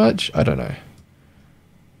it a bit much? I don't know.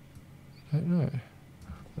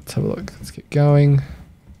 Let's have a look. Let's get going.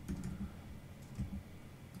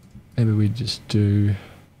 Maybe we just do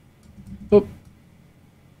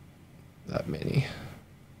that many.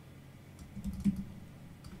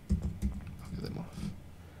 I'll get them off.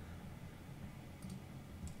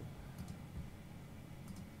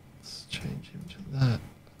 Let's change him to that.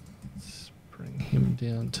 Let's bring him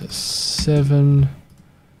down to 7.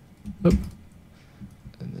 And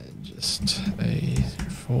then just a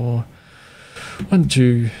 4. 1,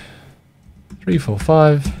 2, 3, 4,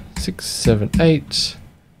 5, 6, 7, 8.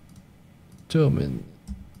 Do them in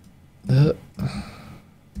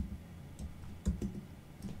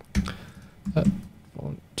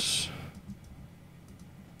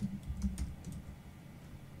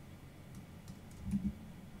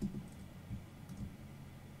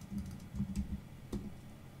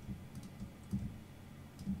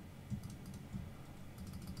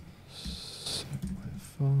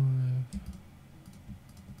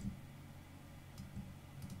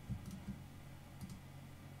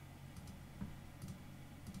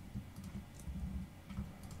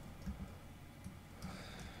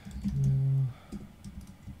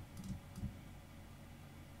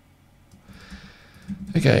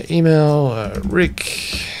Okay, email Rick.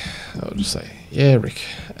 I'll just say, yeah, Rick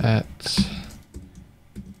at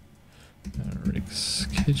Rick's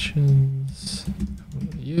Kitchens.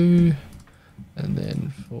 You, and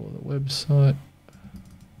then for the website,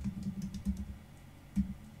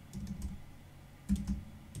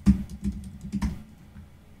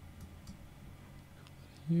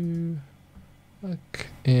 you, okay,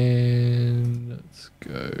 and let's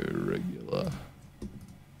go regular.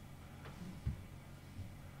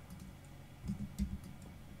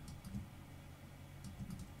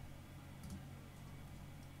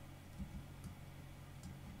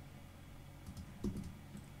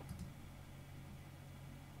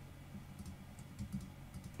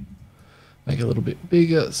 Make it a little bit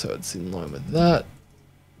bigger so it's in line with that.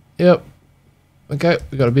 Yep. Okay,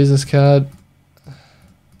 we got a business card.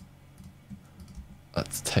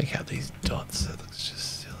 Let's take out these dots. That looks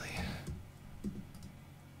just silly.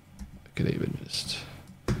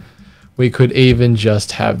 We could even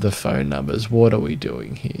just have the phone numbers. What are we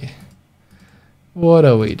doing here? What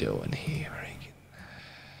are we doing here, Regan?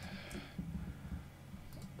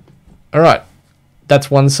 All right. That's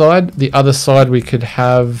one side. The other side we could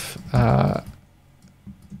have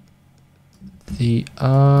the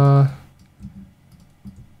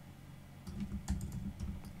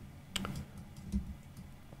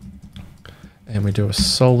and we do a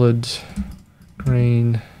solid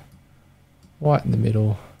green, white in the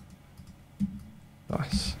middle.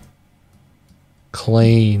 Nice.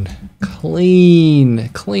 Clean. Clean.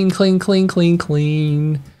 Clean, clean, clean, clean,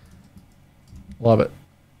 clean. Love it.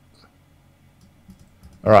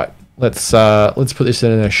 All right, let's put this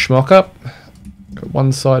in a mockup. Go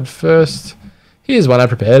one side first. Here's one I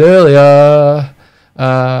prepared earlier.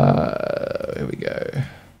 Here we go.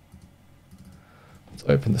 Let's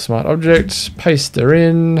open the smart object, paste her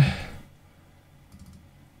in.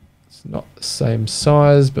 It's not the same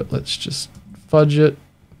size, but let's just fudge it.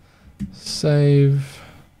 Save,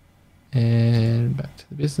 and back to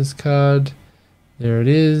the business card. There it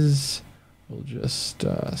is. We'll just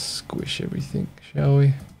squish everything, shall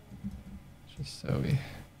we? Just so we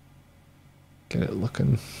get it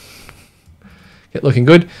looking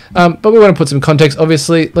good. But we want to put some context.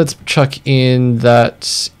 Obviously, let's chuck in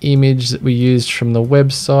that image that we used from the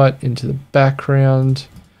website into the background.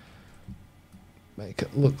 Make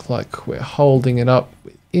it look like we're holding it up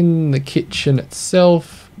within the kitchen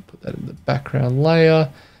itself. Put that in the background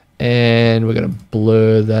layer, and we're going to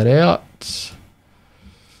blur that out.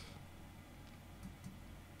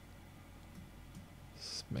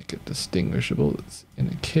 Make it distinguishable. It's in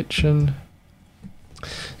a kitchen.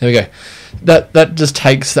 There we go. That just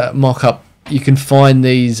takes that mock-up. You can find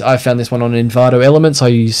these. I found this one on Envato Elements.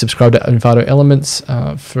 I subscribe to Envato Elements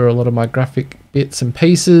for a lot of my graphic bits and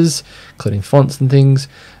pieces, including fonts and things.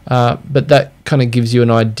 But that kind of gives you an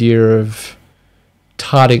idea of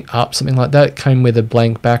tidying up something like that. It came with a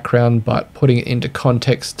blank background, but putting it into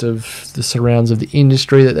context of the surrounds of the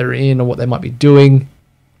industry that they're in or what they might be doing.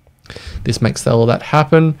 This makes all of that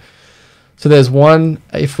happen. So there's one.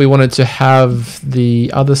 If we wanted to have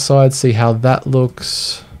the other side, see how that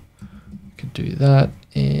looks, we could do that.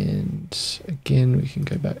 And again, we can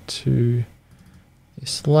go back to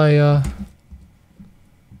this layer,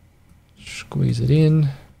 squeeze it in.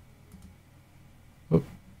 Whoop.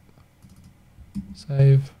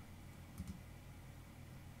 Save.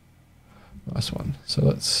 Nice one. So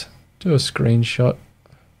let's do a screenshot.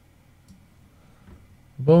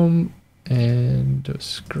 Boom. And do a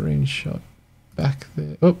screenshot back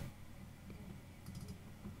there. Oh,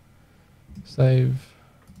 save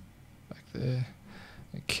back there.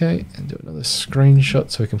 Okay, and do another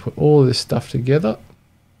screenshot so we can put all of this stuff together.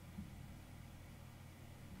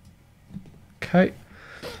 Okay.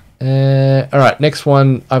 All right, next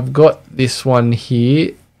one. I've got this one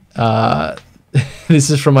here. This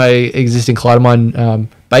is from my existing client of mine,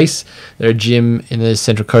 Base. They're a gym in the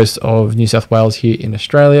central coast of New South Wales here in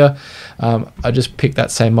Australia. I just picked that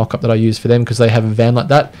same mock-up that I use for them because they have a van like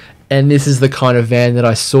that. And this is the kind of van that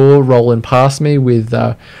I saw rolling past me with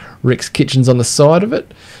Rick's Kitchens on the side of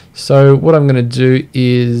it. So what I'm going to do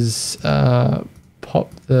is get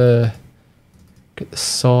the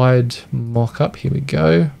side mock-up. Here we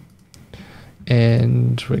go.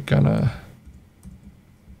 And we're going to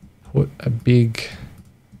put a big,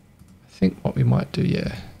 I think what we might do,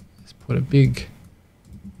 yeah, is put a big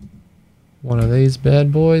one of these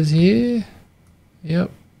bad boys here.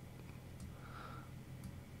 Yep.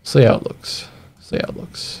 See how it looks. See how it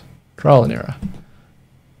looks. Trial and error.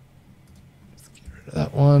 Let's get rid of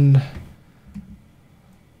that one.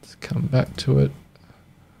 Let's come back to it.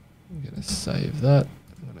 I'm going to save that.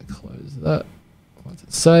 I'm going to close that. Once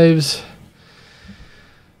it saves,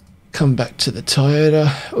 come back to the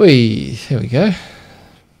Toyota. Whee! Here we go.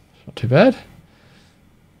 Not too bad.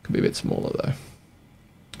 Could be a bit smaller though.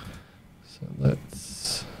 So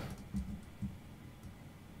let's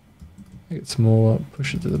make it smaller,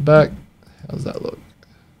 push it to the back. How's that look?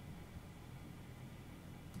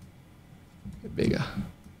 A bit bigger.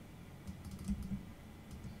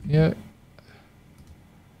 Yeah.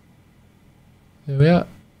 There we are.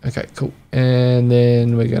 Okay, cool. And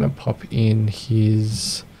then we're going to pop in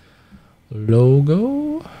his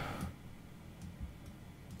logo.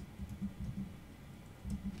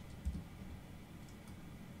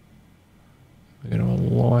 We're going to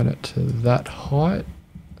align it to that height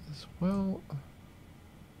as well. I'm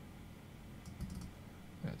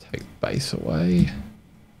going to take the base away.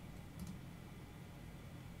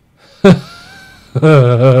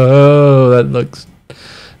 Oh, that looks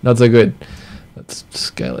not so good. Let's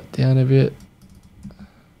scale it down a bit.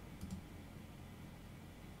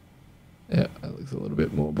 Yeah, that looks a little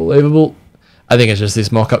bit more believable. I think it's just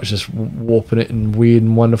this mock-up is just warping it in weird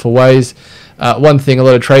and wonderful ways. One thing a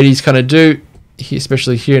lot of tradies kind of do,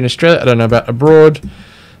 especially here in Australia, I don't know about abroad.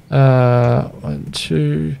 1,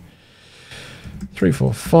 2, 3,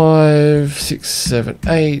 4, 5, 6, 7,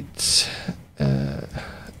 8.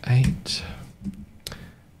 8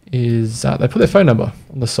 is they put their phone number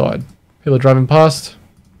on the side. People are driving past,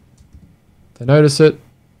 they notice it,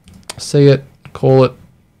 see it, call it.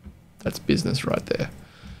 That's business right there.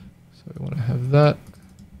 So we want to have that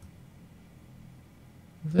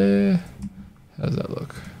there. How does that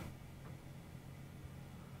look?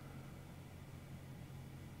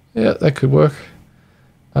 Yeah, that could work.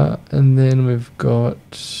 And then we've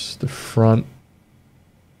got the front.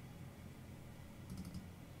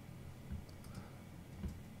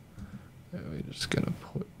 We're just going to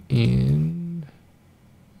put in.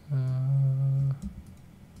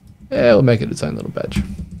 Yeah, we'll make it its own little badge. Is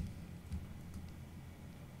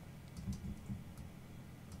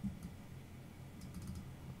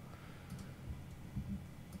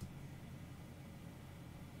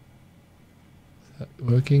that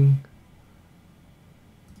working?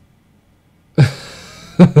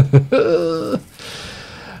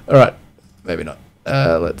 All right, maybe not.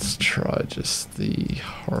 Let's try just the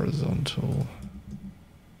horizontal.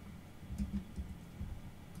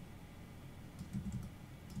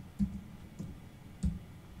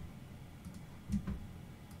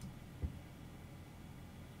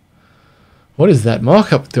 What is that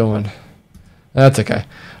markup doing? That's okay.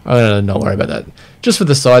 I'm not worry about that. Just for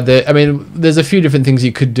the side there. I mean, there's a few different things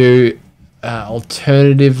you could do.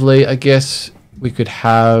 Alternatively, I guess we could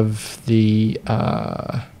have the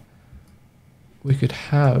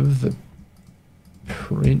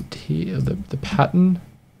print here, the pattern,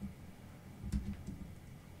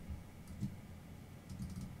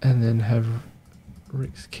 and then have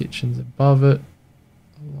Rick's Kitchens above it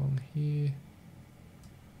along here.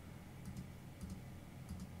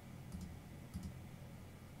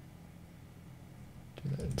 Do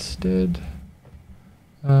that instead.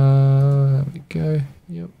 There we go.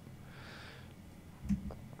 Yep.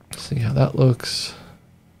 See how that looks.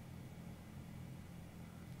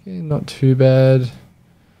 Okay, not too bad.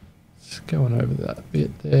 Just going over that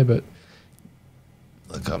bit there, but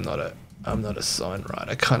look, I'm not a sign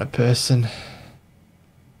writer kind of person.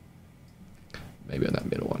 Maybe on that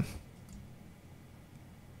middle one.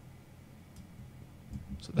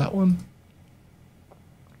 So that one.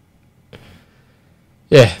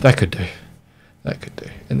 Yeah, that could do. That could do.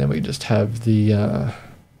 And then we just have the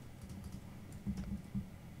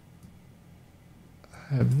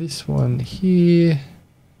have this one here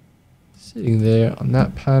sitting there on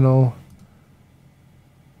that panel.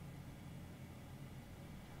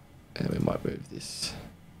 And we might move this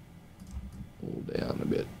all down a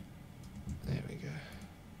bit. There we go.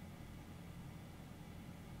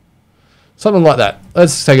 Something like that.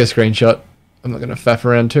 Let's take a screenshot. I'm not going to faff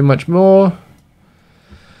around too much more.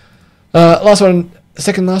 Last one,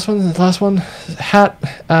 second last one, the last one, hat.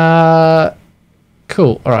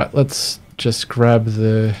 Cool. All right, let's just grab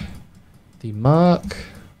the mark.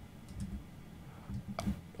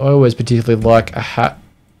 I always particularly like a hat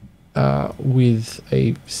with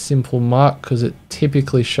a simple mark because it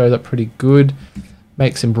typically shows up pretty good.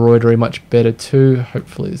 Makes embroidery much better too.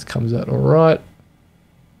 Hopefully this comes out all right.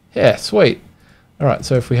 Yeah, sweet. All right,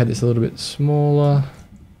 so if we had this a little bit smaller.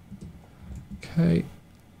 Okay.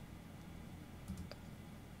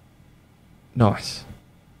 Nice.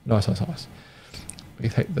 Nice, nice, nice. We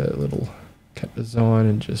take the little cat design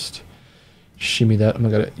and just shimmy that. I'm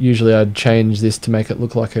not gonna, usually I'd change this to make it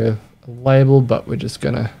look like a label, but we're just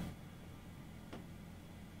gonna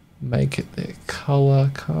make it their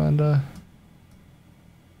color, kinda.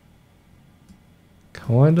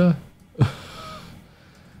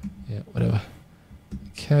 Yeah, whatever.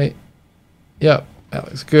 Okay. Yep, that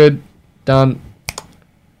looks good. Done.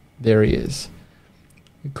 There he is.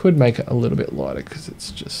 We could make it a little bit lighter because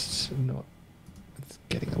it's just not, it's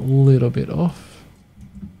getting a little bit off.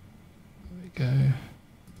 There we go.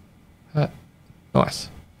 That. Nice.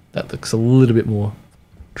 That looks a little bit more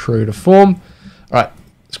true to form. All right,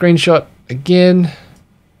 screenshot again.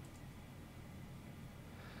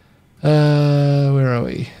 Where are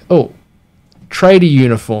we? Oh, trader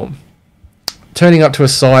uniform. Turning up to a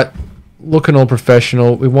site, looking all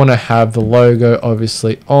professional. We want to have the logo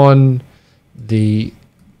obviously on the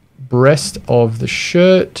breast of the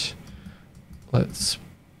shirt. Let's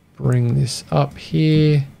bring this up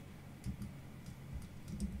here.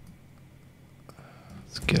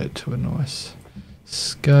 Let's get it to a nice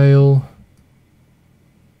scale.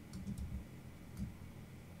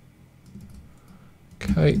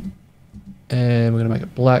 Okay, and we're going to make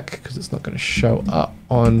it black because it's not going to show up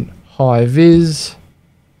on high vis.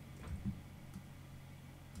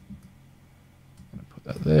 Put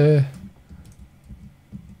that there.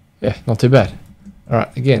 Yeah, not too bad. All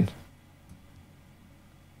right, again,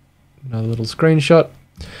 another little screenshot.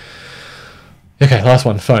 Okay, last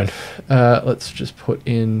one, phone. Let's just put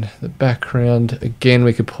in the background. Again,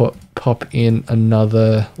 we could pop in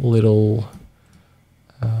another little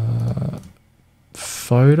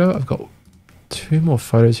photo. I've got 2 more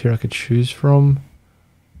photos here I could choose from.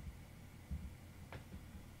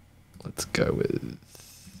 Let's go with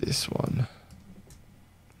this one.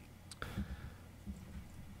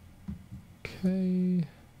 Okay,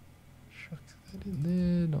 chuck that in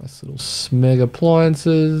there. Nice little Smeg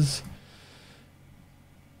appliances.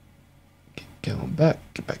 Keep going back,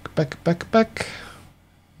 back.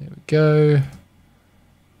 There we go.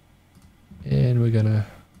 And we're gonna,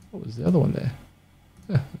 what was the other one there?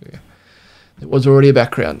 Oh, there we go. It was already a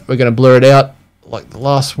background. We're gonna blur it out like the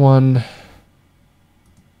last one.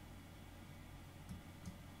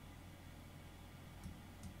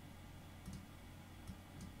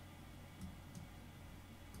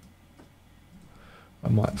 I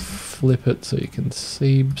might flip it so you can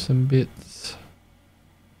see some bits.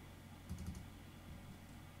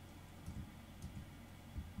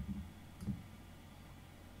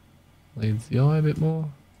 Leads the eye a bit more.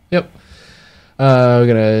 Yep. We're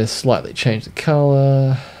going to slightly change the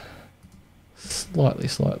color. Slightly.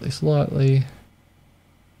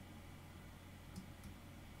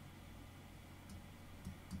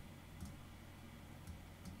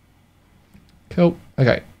 Cool.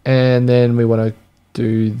 Okay. And then we want to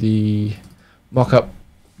do the mock-up.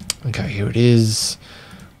 Okay, here it is.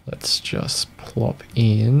 Let's just plop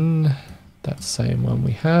in that same one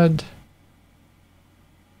we had.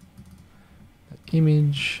 That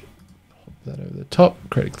image. Pop that over the top.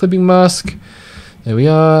 Create a clipping mask. There we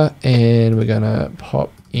are. And we're going to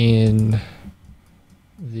pop in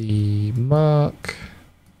the mark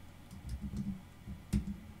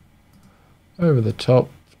over the top.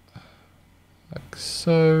 Like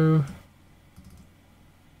so.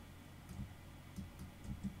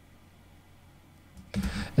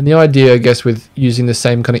 And the idea, I guess, with using the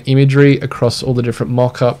same kind of imagery across all the different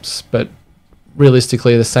mock-ups, but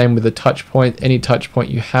realistically the same with the touch point, any touch point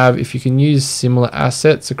you have, if you can use similar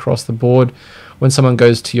assets across the board, when someone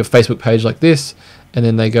goes to your Facebook page like this, and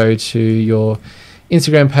then they go to your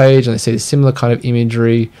Instagram page and they see the similar kind of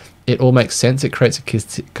imagery, it all makes sense. It creates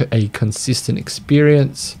a consistent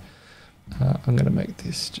experience. I'm going to make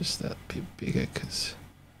this just that bit bigger because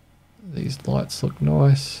these lights look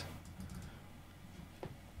nice.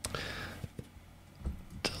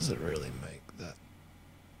 Does it really make that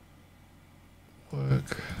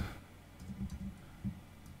work?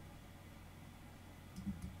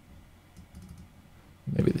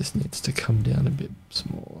 Maybe this needs to come down a bit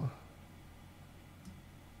smaller.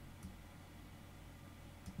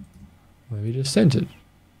 Maybe just centered.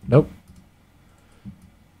 Nope.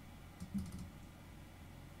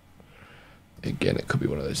 Again, it could be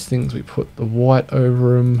one of those things we put the white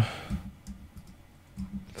over them.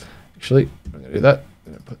 Actually, I'm going to do that.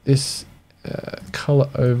 I'm going to put this color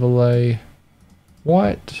overlay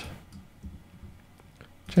white.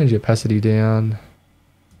 Change the opacity down.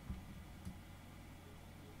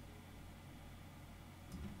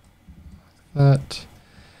 Like that.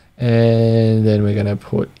 And then we're going to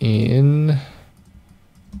put in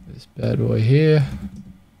this bad boy here.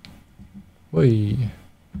 Where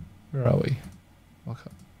are we?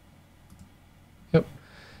 Mockup. Yep.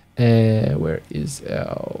 And where is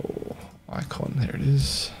our icon? There it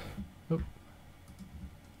is. Oop.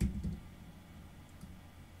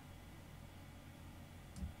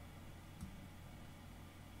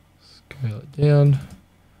 Scale it down.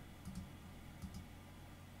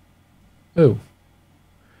 Oh,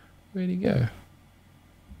 where'd he go?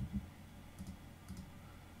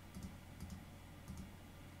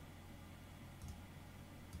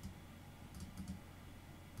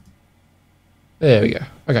 There we go.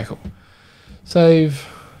 Okay, cool. Save.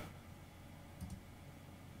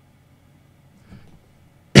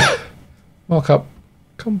 Mockup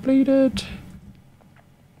completed.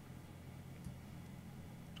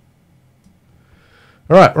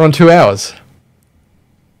 All right, we're on 2 hours.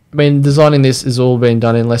 I mean, designing this has all been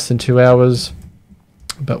done in less than 2 hours,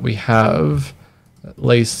 but we have at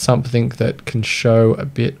least something that can show a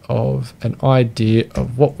bit of an idea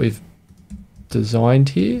of what we've designed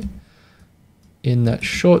here in that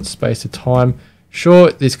short space of time.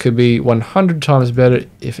 Sure, this could be 100 times better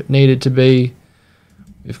if it needed to be.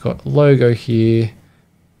 We've got logo here.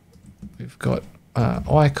 We've got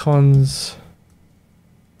icons.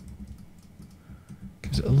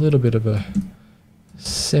 Gives it a little bit of a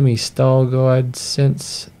semi-style guide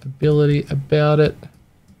sensibility about it.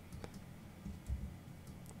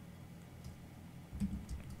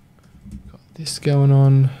 Got this going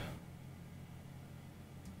on.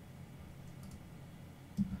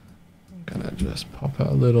 I'm gonna just pop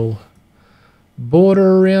a little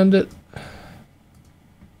border around it. There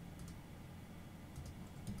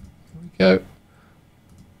we go.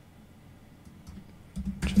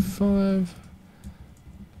 5.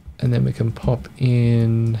 And then we can pop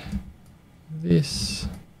in this.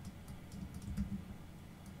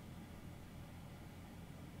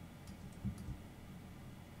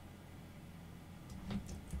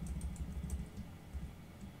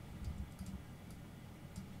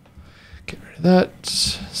 Get rid of that.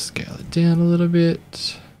 Scale it down a little bit.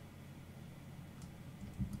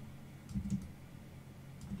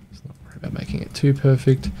 Let's not worry about making it too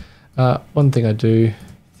perfect. One thing I do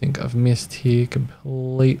think I've missed here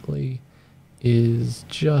completely is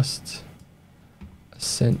just a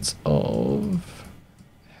sense of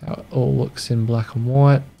how it all looks in black and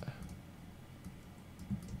white.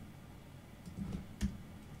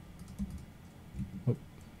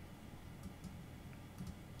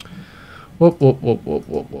 Whoop, whoop, whoop, whoop,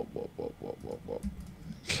 whoop, whoop, whoop, whoop, whoop, whoop, whoop.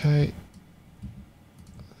 Okay.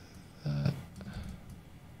 That.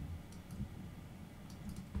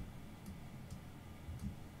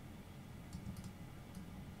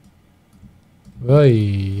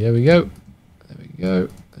 Right, there we go. There we go.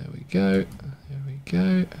 There we go. There we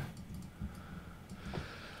go.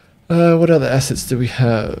 What other assets do we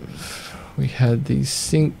have? We had these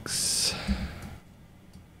sinks.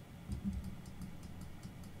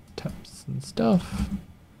 Taps and stuff.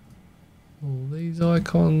 All these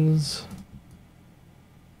icons.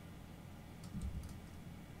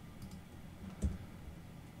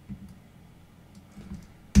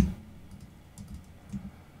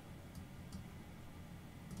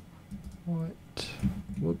 White.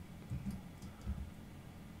 Whoop.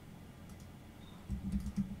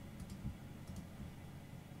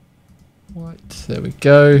 White. There we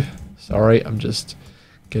go. Sorry, I'm just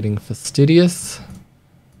getting fastidious.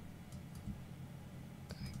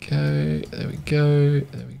 There we go. There we go.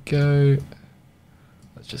 There we go.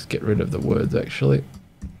 Let's just get rid of the words actually.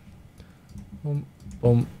 Boom,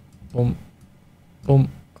 boom, boom, boom.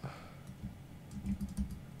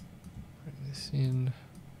 Bring this in.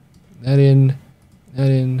 That in, that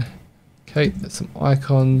in. Okay, there's some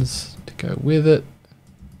icons to go with it.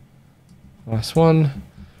 Nice one.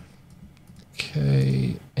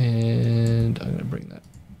 Okay, and I'm going to bring that,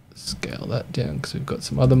 scale that down because we've got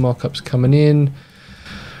some other mockups coming in.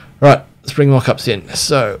 Right, let's bring mockups in.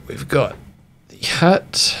 So we've got the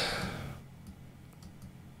hat.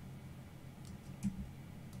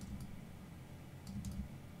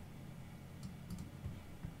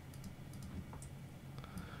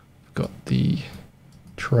 Got the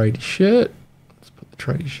tradie shirt. Let's put the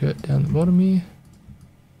tradie shirt down the bottom here.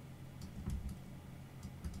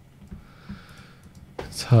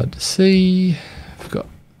 It's hard to see. We've got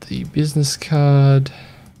the business card.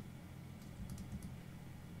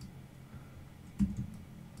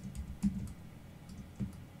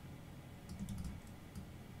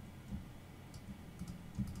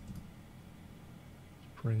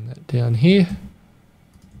 Bring that down here.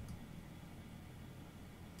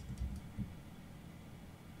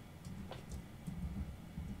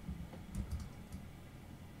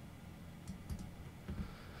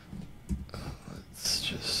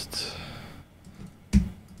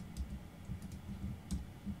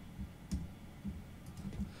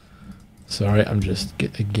 Sorry, I'm just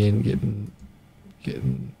getting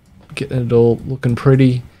it all looking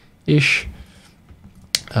pretty-ish.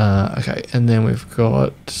 Okay, and then we've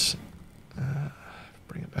got,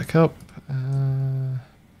 bring it back up,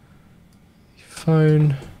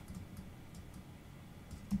 phone.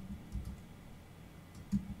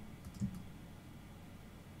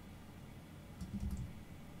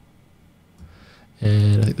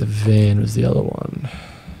 And I think the van was the other one.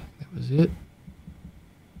 That was it.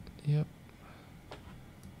 Yep.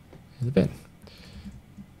 And the van.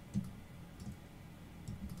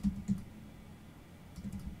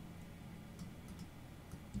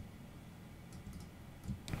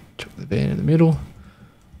 Chuck the van in the middle.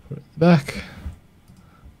 Put it at the back.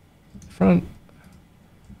 Front.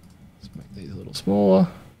 Let's make these a little smaller.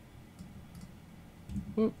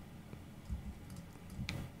 Whoop.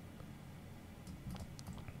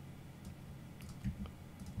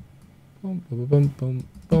 Boom, boom, boom, boom,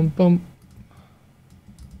 boom, boom.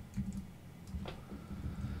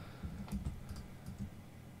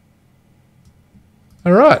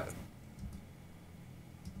 All right.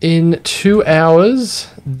 In 2 hours,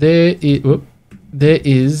 there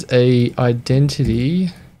is a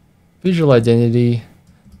visual identity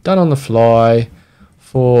done on the fly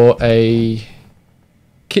for a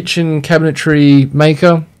kitchen cabinetry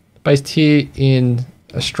maker based here in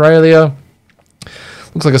Australia.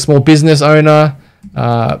 Looks like a small business owner,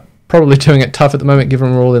 probably doing it tough at the moment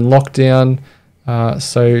given we're all in lockdown.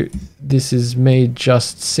 So this is me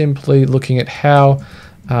just simply looking at how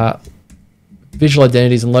visual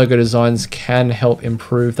identities and logo designs can help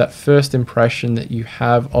improve that first impression that you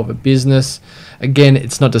have of a business. Again,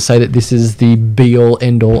 it's not to say that this is the be-all,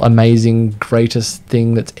 end-all, amazing, greatest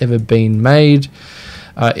thing that's ever been made.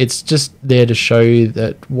 It's just there to show you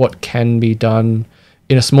that what can be done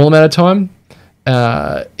in a small amount of time.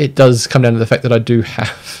 It does come down to the fact that I do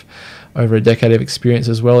have over a decade of experience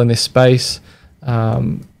as well in this space.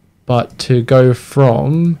 But to go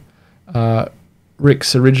from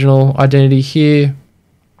Rick's original identity here,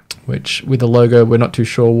 which with a logo we're not too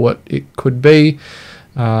sure what it could be,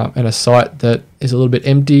 and a site that is a little bit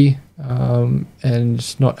empty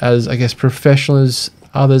and not as, I guess, professional as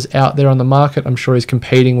others out there on the market. I'm sure he's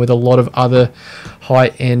competing with a lot of other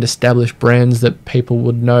high-end established brands that people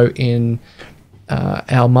would know in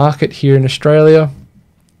our market here in Australia.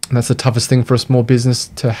 And that's the toughest thing for a small business,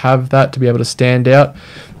 to have that, to be able to stand out.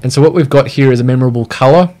 And so what we've got here is a memorable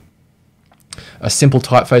color, a simple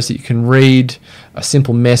typeface that you can read, a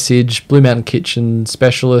simple message, Blue Mountain Kitchen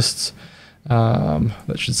Specialists,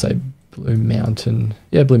 that should say Blue Mountain,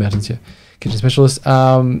 Blue Mountains, Kitchen Specialists.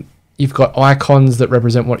 You've got icons that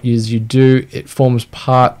represent what it is you do. It forms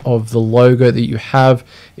part of the logo that you have.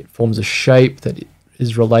 It forms a shape that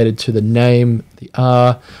is related to the name, the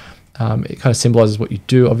R. It kind of symbolizes what you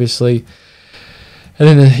do, obviously.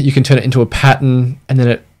 And then you can turn it into a pattern, and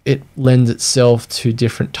then it lends itself to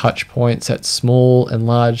different touch points at small and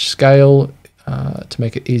large scale to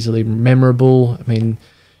make it easily memorable. I mean,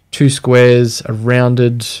 2 squares, a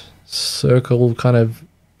rounded circle, kind of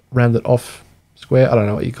rounded off square, I don't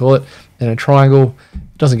know what you call it, and a triangle.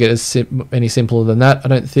 It doesn't get any simpler than that, I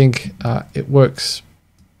don't think. It works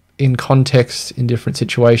in context in different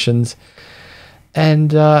situations, and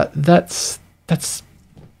this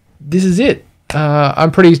is it.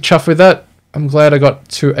 I'm pretty chuffed with that. I'm glad I got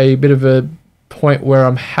to a bit of a point where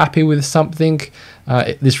I'm happy with something.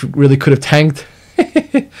 This really could have tanked,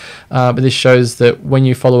 but this shows that when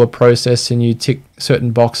you follow a process and you tick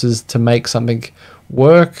certain boxes to make something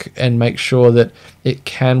work and make sure that it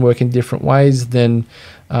can work in different ways, then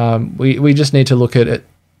we just need to look at it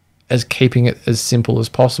as keeping it as simple as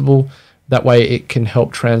possible. That way it can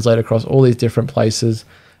help translate across all these different places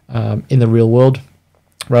in the real world,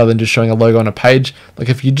 rather than just showing a logo on a page. Like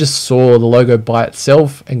if you just saw the logo by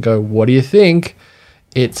itself and go, what do you think?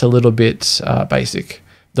 It's a little bit basic.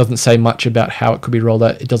 Doesn't say much about how it could be rolled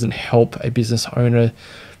out. It doesn't help a business owner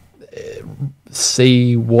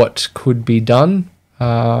see what could be done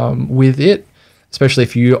with it, especially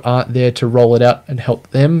if you aren't there to roll it out and help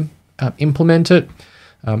them implement it.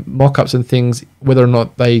 Mock-ups and things, whether or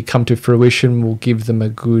not they come to fruition, will give them a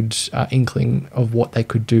good inkling of what they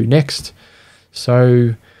could do next.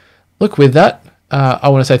 So look, with that, I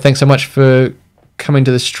want to say thanks so much for coming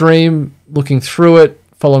to the stream, looking through it,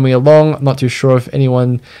 following me along. I'm not too sure if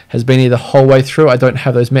anyone has been here the whole way through. I don't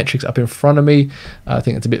have those metrics up in front of me. I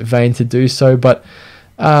think it's a bit vain to do so, but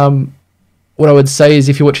what I would say is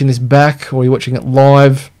if you're watching this back or you're watching it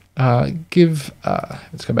live,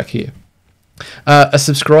 let's go back here. A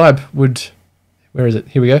subscribe would, where is it?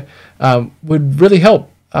 Here we go. Would really help.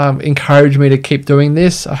 Encourage me to keep doing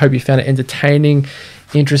this. I hope you found it entertaining.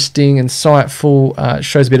 interesting, insightful,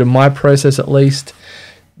 shows a bit of my process at least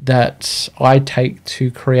that I take to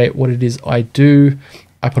create what it is I do.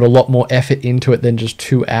 I put a lot more effort into it than just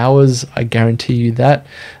 2 hours, I guarantee you that.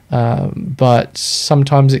 But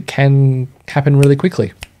sometimes it can happen really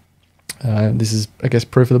quickly. This is, I guess,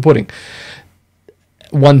 proof of the pudding.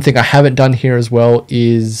 One thing I haven't done here as well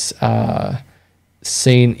is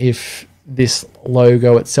seen if this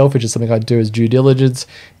logo itself, which is something I do as due diligence,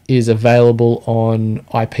 is available on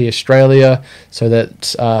IP Australia so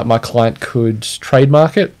that my client could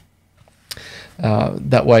trademark it.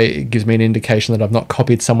 That way it gives me an indication that I've not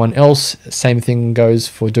copied someone else. Same thing goes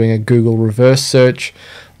for doing a Google reverse search,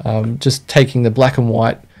 just taking the black and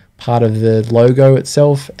white part of the logo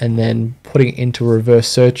itself and then putting it into a reverse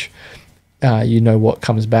search. You know what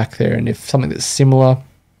comes back there, and if something that's similar,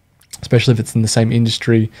 especially if it's in the same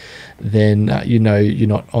industry, then you know you're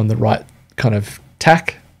not on the right kind of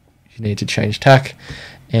tack. You need to change tack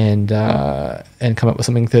and come up with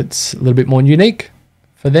something that's a little bit more unique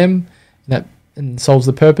for them, and solves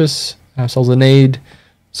the purpose, solves the need,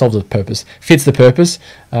 solves the purpose, fits the purpose,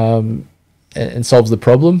 and solves the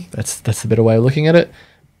problem. That's the better way of looking at it,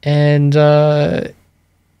 and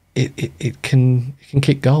it can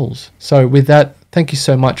kick goals. So with that, thank you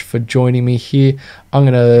so much for joining me here. I'm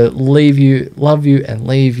going to love you and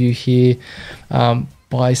leave you here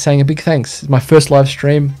by saying a big thanks. It's my first live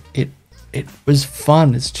stream. It was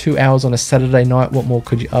fun. It's 2 hours on a Saturday night. What more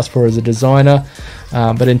could you ask for as a designer?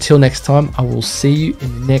 But until next time, I will see you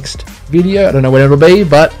in the next video. I don't know when it'll be,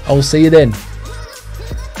 but I'll see you then.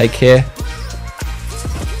 Take care.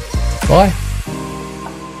 Bye.